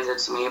recommended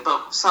to me,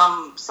 but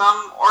some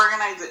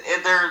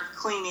their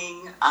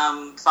cleaning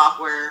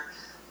software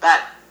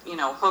that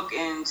hook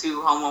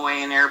into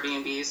HomeAway and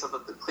Airbnb so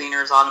that the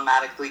cleaners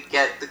automatically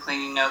get the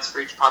cleaning notes for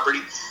each property.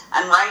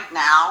 And right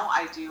now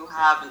I do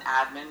have an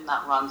admin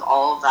that runs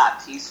all of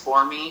that piece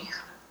for me.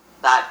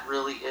 That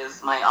really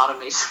is my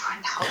automation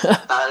right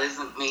now. That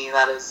isn't me.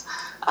 That is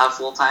a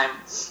full-time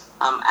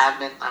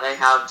admin that I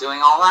have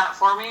doing all that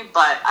for me.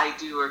 But I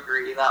do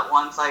agree that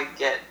once I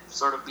get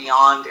sort of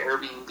beyond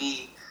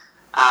Airbnb,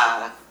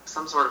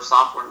 some sort of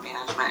software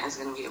management is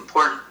going to be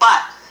important.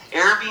 But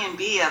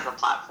Airbnb as a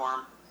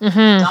platform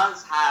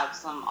does have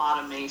some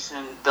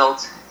automation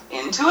built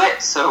into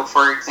it. So,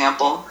 for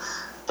example,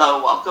 the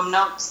welcome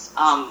notes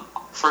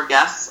for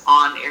guests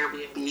on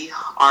Airbnb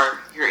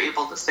you're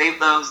able to save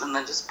those and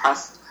then just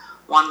press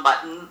one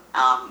button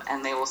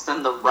and they will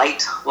send the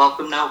right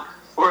welcome note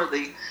for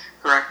the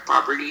correct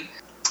property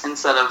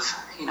instead of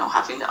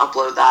having to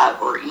upload that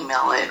or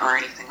email it or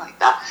anything like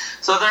that.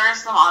 So there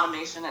is some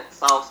automation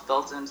itself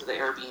built into the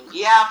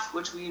Airbnb app,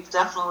 which we've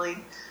definitely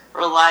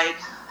relied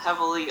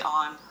heavily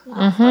on.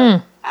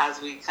 But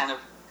as we kind of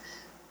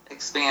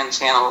expand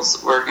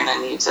channels, we're going to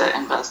need to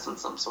invest in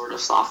some sort of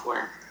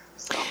software.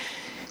 So,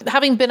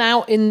 having been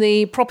out in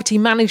the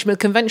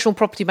conventional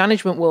property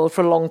management world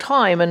for a long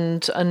time,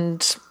 and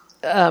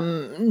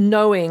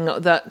knowing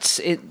that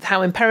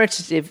how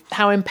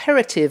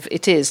imperative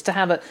it is to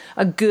have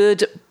a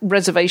good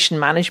reservation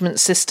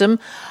management system,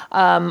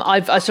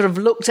 I sort of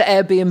looked at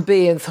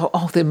Airbnb and thought,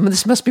 oh,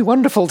 this must be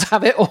wonderful to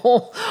have it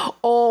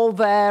all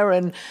there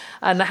and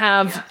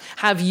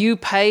have you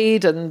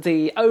paid and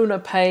the owner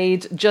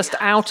paid just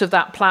out of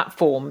that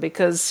platform,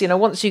 because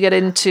once you get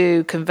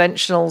into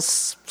conventional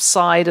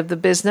side of the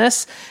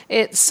business,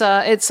 it's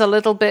a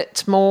little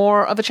bit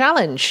more of a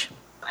challenge.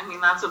 I mean,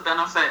 that's a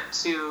benefit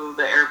to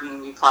the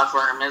Airbnb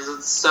platform, is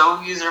it's so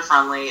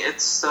user-friendly.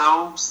 It's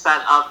so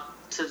set up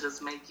to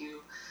just make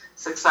you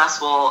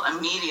successful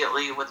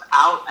immediately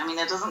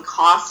it doesn't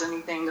cost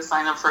anything to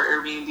sign up for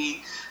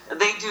Airbnb.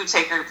 They do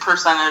take a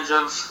percentage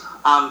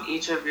of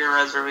each of your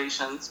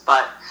reservations,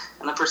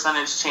 and the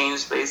percentage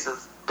change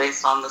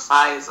based on the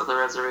size of the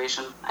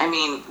reservation. I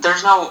mean,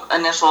 there's no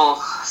initial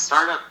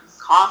startup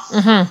costs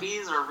or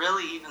fees or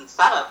really even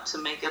setup to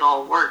make it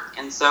all work.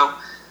 And so,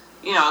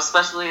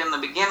 especially in the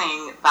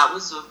beginning, that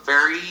was a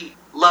very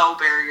low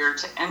barrier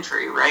to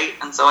entry, right?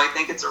 And so I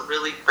think it's a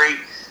really great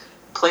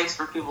place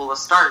for people to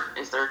start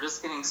if they're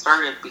just getting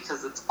started,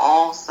 because it's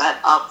all set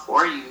up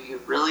for you.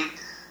 You really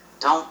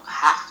don't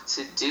have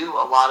to do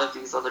a lot of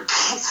these other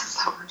pieces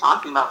that we're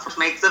talking about, which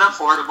makes it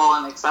affordable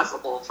and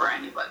accessible for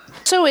anybody.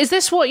 So is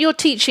this what you're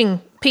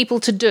teaching people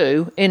to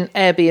do in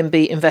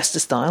Airbnb investor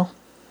style?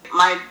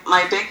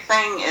 My big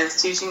thing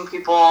is teaching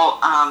people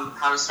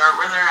how to start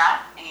where they're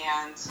at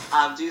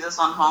and do this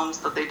on homes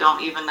that they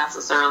don't even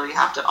necessarily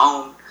have to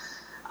own.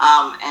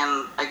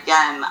 And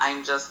again,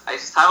 I just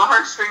have a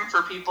heartstring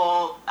for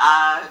people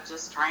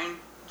just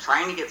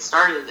trying to get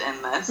started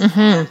in this.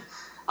 And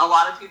a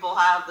lot of people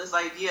have this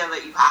idea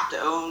that you have to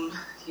own,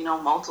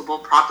 multiple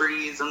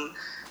properties, and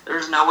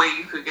there's no way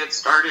you could get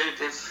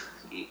started if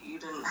you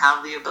didn't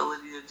have the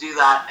ability to do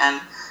that. And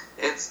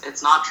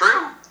it's not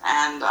true.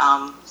 And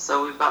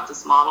so we've got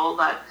this model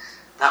that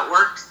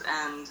works,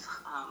 and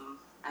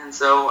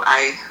so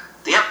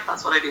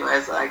that's what I do.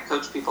 I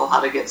coach people how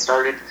to get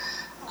started,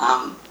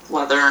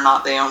 whether or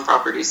not they own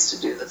properties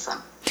to do this in.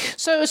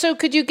 So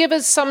could you give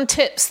us some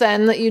tips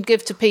then that you'd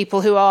give to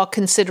people who are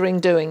considering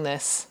doing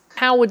this?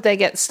 How would they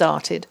get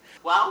started?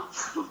 Well,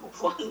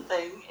 one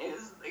thing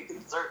is they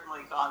can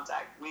certainly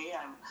contact me.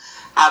 I'm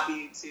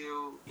happy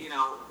to,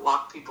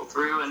 walk people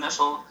through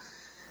initial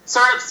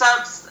startup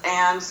steps,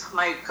 and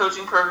my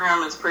coaching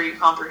program is pretty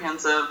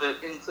comprehensive.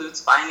 It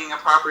includes finding a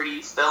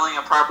property, filling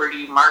a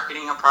property,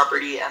 marketing a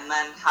property, and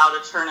then how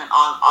to turn it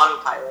on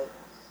autopilot,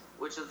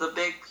 which is a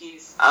big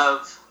piece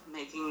of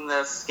making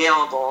this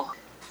scalable.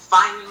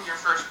 Finding your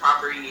first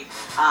property,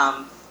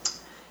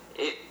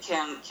 it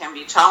can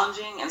be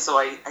challenging, and so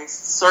I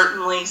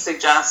certainly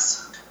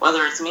suggest,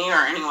 whether it's me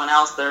or anyone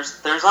else,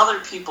 there's other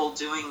people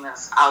doing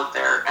this out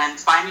there, and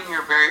finding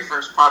your very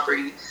first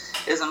property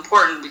is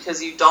important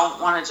because you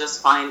don't want to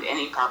just find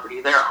any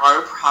property. There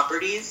are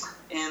properties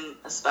in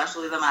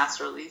especially the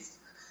master lease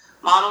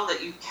model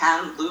that you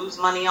can lose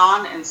money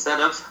on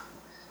instead of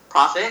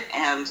profit,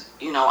 and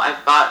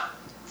I've got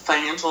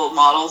financial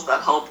models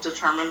that help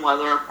determine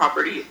whether a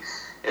property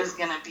is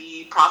going to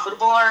be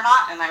profitable or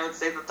not, and I would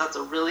say that that's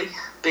a really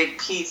big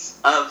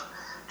piece of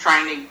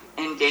trying to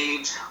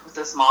engage with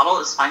this model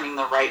is finding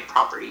the right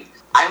property.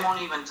 I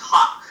won't even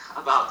talk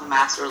about the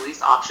master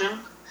lease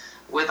option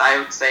with, I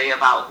would say,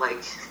 about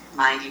like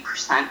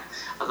 90%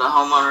 of the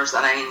homeowners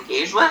that I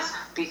engage with,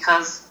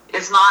 because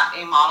it's not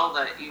a model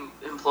that you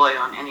employ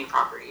on any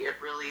property.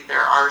 There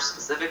are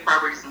specific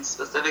properties and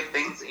specific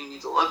things that you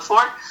need to look for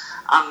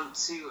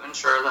to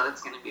ensure that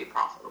it's going to be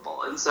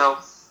profitable. And so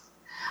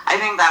I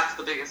think that's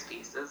the biggest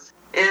piece is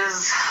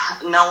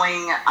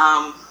knowing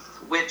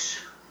which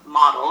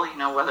model,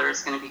 whether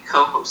it's going to be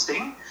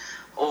co-hosting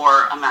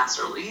or a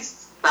master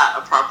lease, that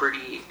a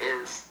property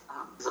is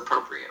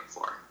appropriate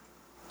for.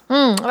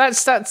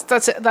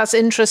 That's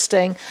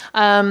interesting.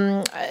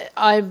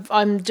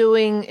 I'm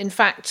doing, in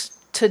fact,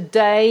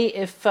 today,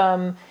 if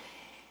for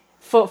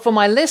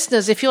my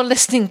listeners, if you're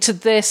listening to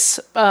this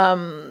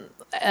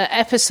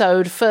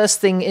episode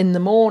first thing in the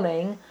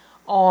morning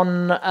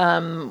on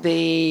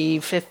the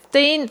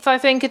 15th, I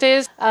think it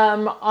is,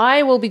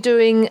 I will be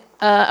doing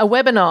a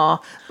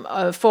webinar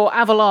for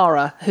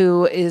Avalara,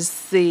 who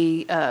is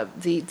the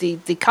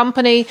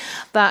company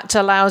that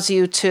allows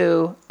you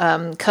to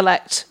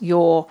collect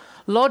your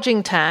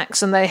lodging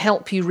tax, and they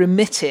help you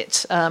remit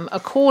it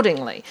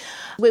accordingly.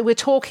 We're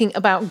talking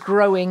about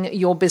growing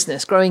your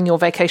business, growing your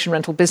vacation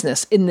rental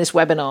business in this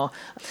webinar.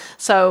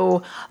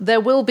 So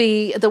there will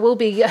be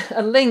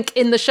a link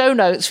in the show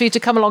notes for you to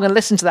come along and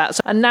listen to that.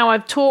 So, and now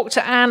I've talked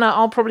to Anna,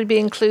 I'll probably be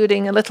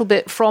including a little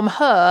bit from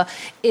her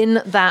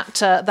in that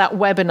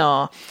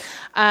webinar.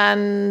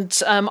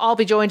 And I'll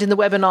be joined in the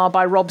webinar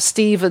by Rob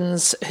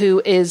Stevens,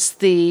 who is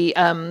the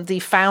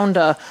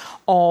founder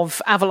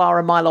of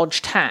Avalara My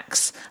Lodge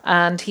Tax,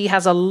 and he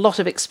has a lot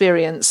of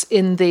experience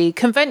in the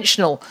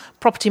conventional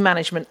property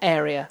management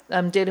area,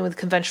 dealing with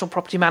conventional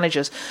property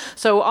managers.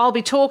 So I'll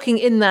be talking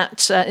in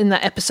that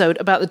episode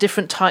about the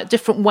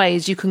different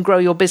ways you can grow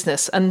your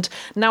business. And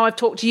now I've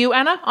talked to you,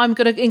 Anna, I'm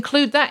going to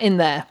include that in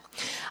there.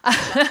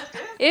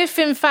 If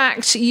in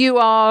fact you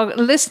are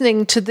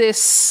listening to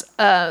this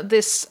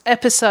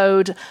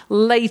episode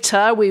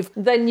later,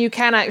 then you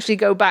can actually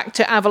go back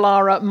to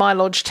Avalara My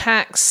Lodge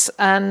Tax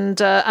and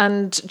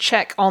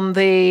check on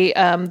the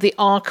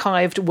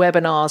archived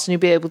webinars, and you'll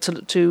be able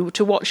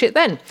to watch it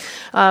then,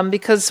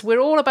 because we're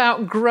all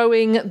about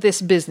growing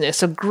this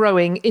business, or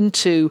growing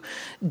into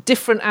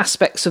different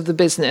aspects of the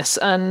business.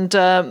 And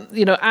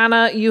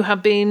Anna, you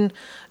have been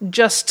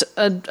just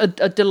a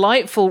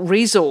delightful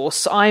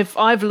resource.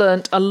 I've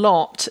learned a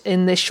lot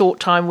in this short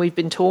time we've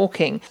been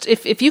talking.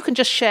 If you can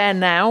just share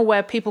now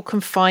where people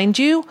can find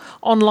you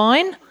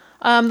online,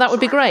 that would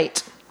be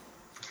great.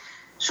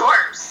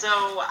 Sure.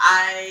 So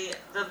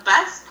the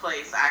best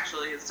place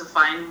actually is to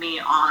find me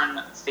on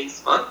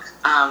Facebook.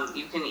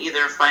 You can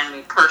either find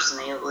me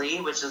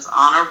personally, which is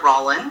Anna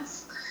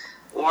Rollins,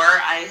 or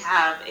I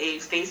have a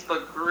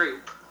Facebook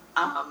group,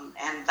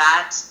 and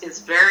that is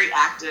very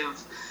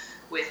active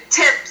with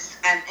tips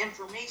and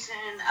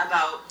information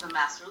about the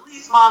master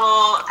lease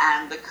model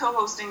and the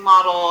co-hosting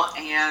model,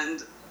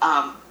 and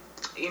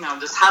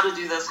just how to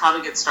do this, how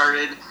to get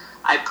started.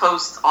 I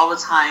post all the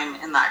time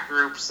in that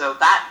group. So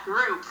that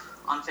group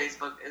on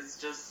Facebook is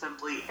just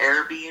simply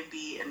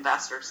Airbnb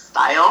Investor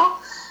Style.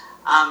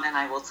 And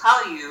I will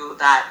tell you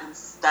that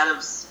instead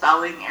of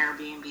spelling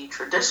Airbnb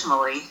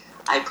traditionally,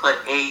 I put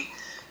a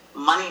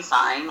money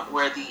sign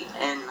where the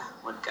N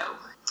would go.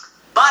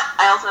 But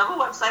I also have a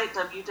website,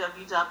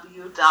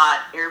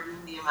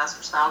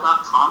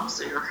 www.airbnbinvestorstyle.com,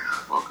 so you're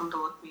welcome to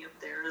look me up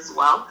there as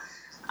well.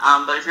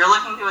 But if you're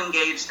looking to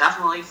engage,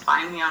 definitely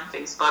find me on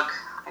Facebook.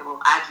 I will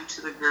add you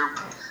to the group.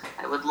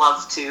 I would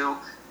love to,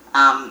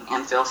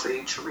 and feel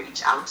free to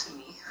reach out to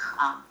me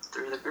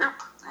through the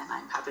group, and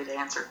I'm happy to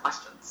answer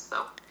questions.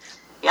 So,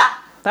 yeah.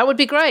 That would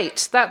be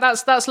great.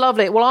 That's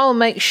lovely. Well, I'll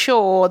make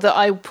sure that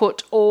I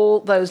put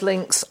all those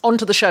links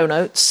onto the show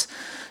notes,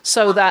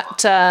 so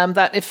that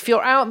if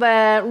you're out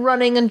there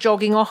running and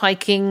jogging or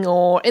hiking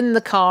or in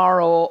the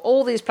car or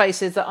all these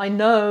places that I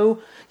know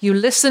you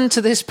listen to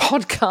this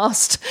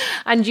podcast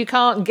and you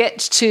can't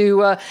get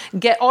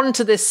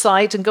onto this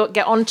site and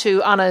get onto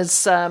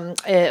Anna's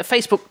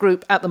Facebook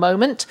group at the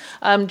moment,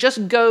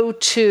 just go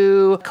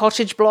to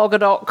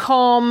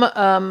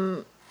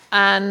cottageblogger.com.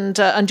 and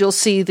you'll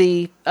see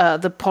the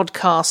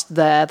podcast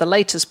there, the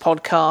latest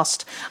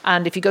podcast.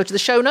 And if you go to the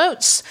show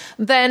notes,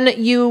 then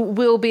you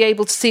will be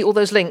able to see all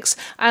those links.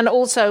 And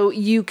also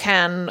you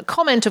can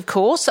comment, of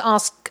course,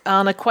 ask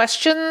Anna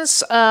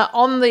questions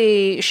on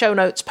the show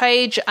notes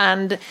page.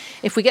 And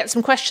if we get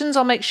some questions,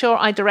 I'll make sure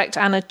I direct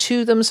Anna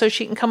to them so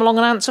she can come along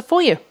and answer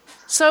for you.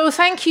 So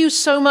thank you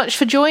so much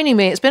for joining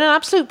me. It's been an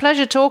absolute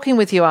pleasure talking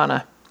with you,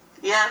 Anna.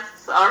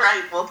 Yes. All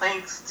right. Well,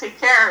 thanks. Take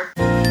care.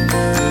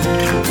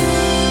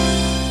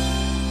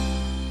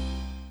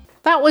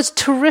 That was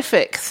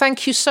terrific.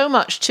 Thank you so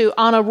much to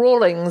Anna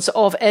Rawlings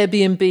of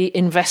Airbnb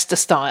Investor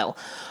Style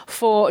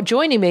for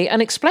joining me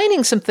and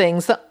explaining some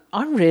things that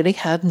I really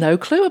had no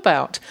clue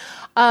about.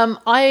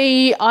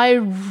 I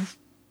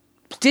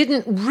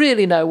didn't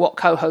really know what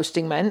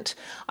co-hosting meant.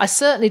 I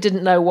certainly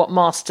didn't know what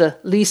master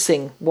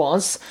leasing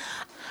was.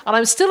 And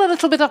I'm still a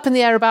little bit up in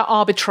the air about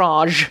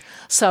arbitrage,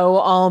 so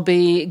I'll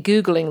be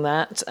Googling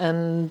that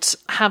and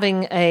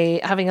having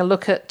a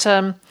look at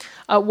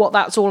what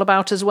that's all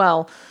about as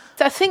well.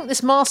 I think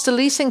this master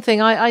leasing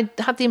thing, I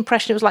had the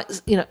impression it was like,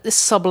 this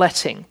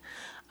subletting,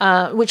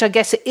 which I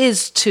guess it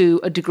is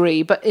to a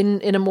degree, but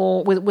in a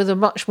more with a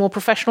much more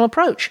professional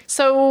approach.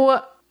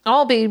 So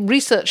I'll be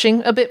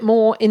researching a bit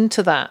more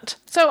into that.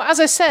 So as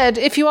I said,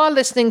 if you are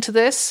listening to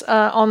this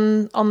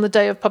on the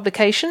day of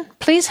publication,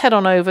 please head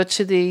on over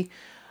to the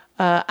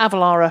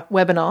Avalara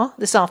webinar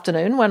this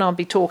afternoon when I'll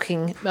be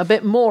talking a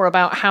bit more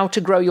about how to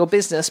grow your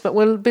business, but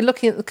we'll be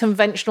looking at the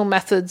conventional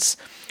methods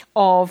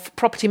of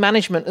property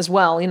management as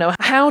well.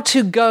 How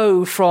to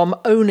go from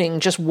owning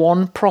just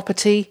one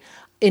property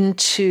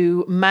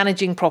into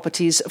managing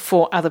properties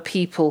for other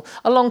people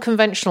along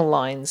conventional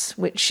lines,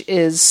 which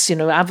is,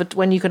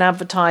 when you can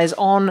advertise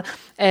on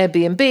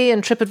Airbnb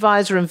and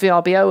TripAdvisor and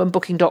VRBO and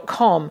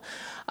Booking.com,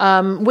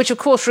 which of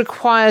course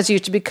requires you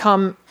to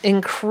become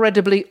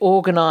incredibly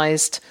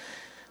organized.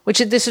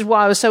 This is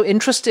why I was so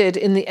interested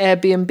in the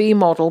Airbnb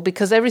model,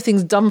 because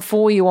everything's done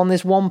for you on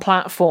this one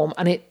platform,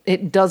 and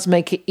it does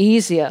make it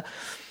easier.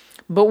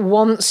 But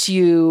once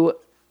you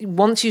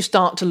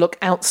start to look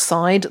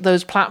outside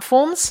those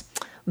platforms,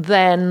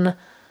 then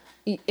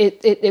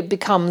it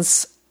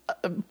becomes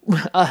a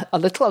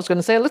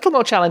little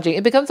more challenging.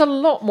 It becomes a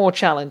lot more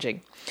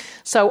challenging.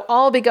 So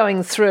I'll be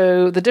going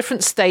through the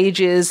different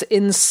stages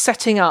in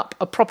setting up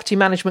a property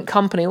management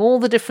company, all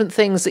the different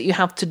things that you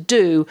have to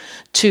do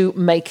to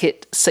make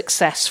it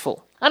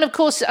successful. And of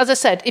course, as I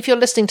said, if you're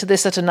listening to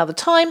this at another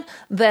time,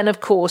 then of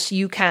course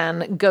you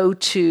can go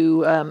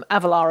to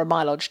Avalara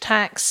MyLodge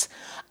Tax,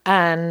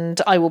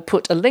 and I will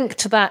put a link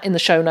to that in the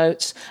show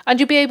notes, and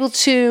you'll be able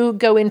to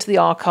go into the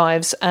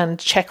archives and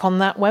check on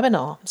that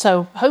webinar.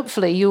 So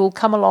hopefully you'll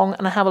come along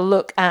and have a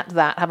look at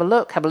that, have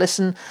a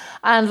listen,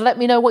 and let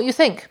me know what you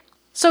think.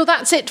 So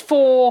that's it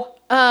for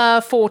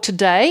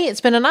today. It's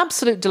been an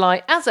absolute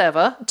delight, as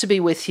ever, to be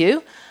with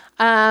you.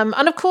 And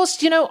of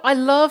course, I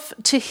love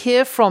to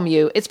hear from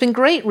you. It's been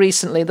great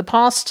recently, the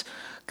past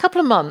couple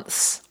of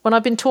months, when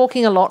I've been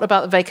talking a lot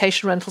about the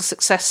Vacation Rental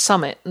Success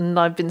Summit, and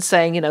I've been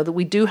saying, that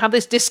we do have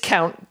this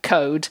discount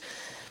code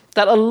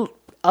that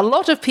a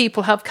lot of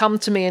people have come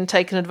to me and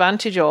taken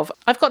advantage of.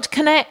 I've got to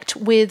connect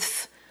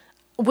with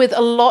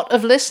a lot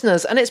of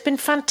listeners, and it's been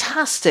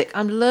fantastic.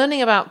 I'm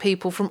learning about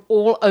people from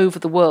all over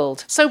the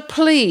world. So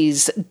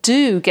please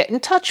do get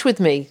in touch with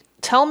me.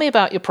 Tell me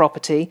about your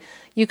property.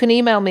 You can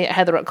email me at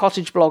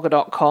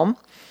heather@cottageblogger.com.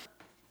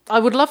 I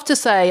would love to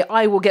say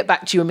I will get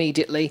back to you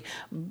immediately,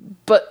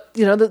 but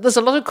there's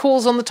a lot of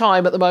calls on the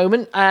time at the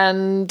moment,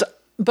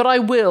 but I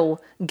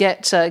will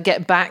get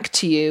back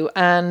to you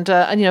and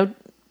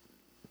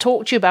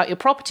talk to you about your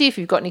property. If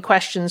you've got any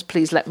questions,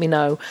 please let me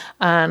know,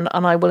 and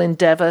I will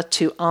endeavour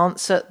to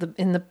answer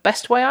in the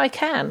best way I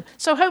can.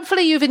 So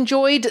hopefully you've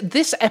enjoyed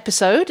this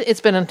episode.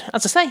 It's been,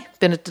 as I say,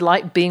 been a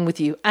delight being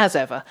with you as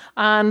ever,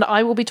 and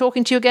I will be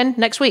talking to you again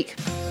next week.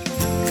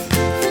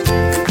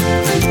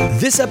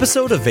 This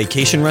episode of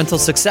Vacation Rental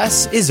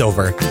Success is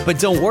over, but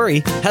don't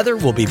worry, Heather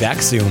will be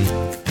back soon.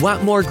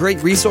 Want more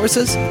great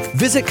resources?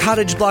 Visit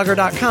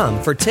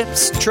cottageblogger.com for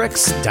tips,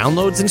 tricks,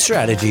 downloads, and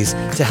strategies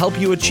to help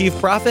you achieve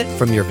profit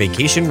from your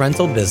vacation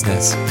rental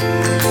business.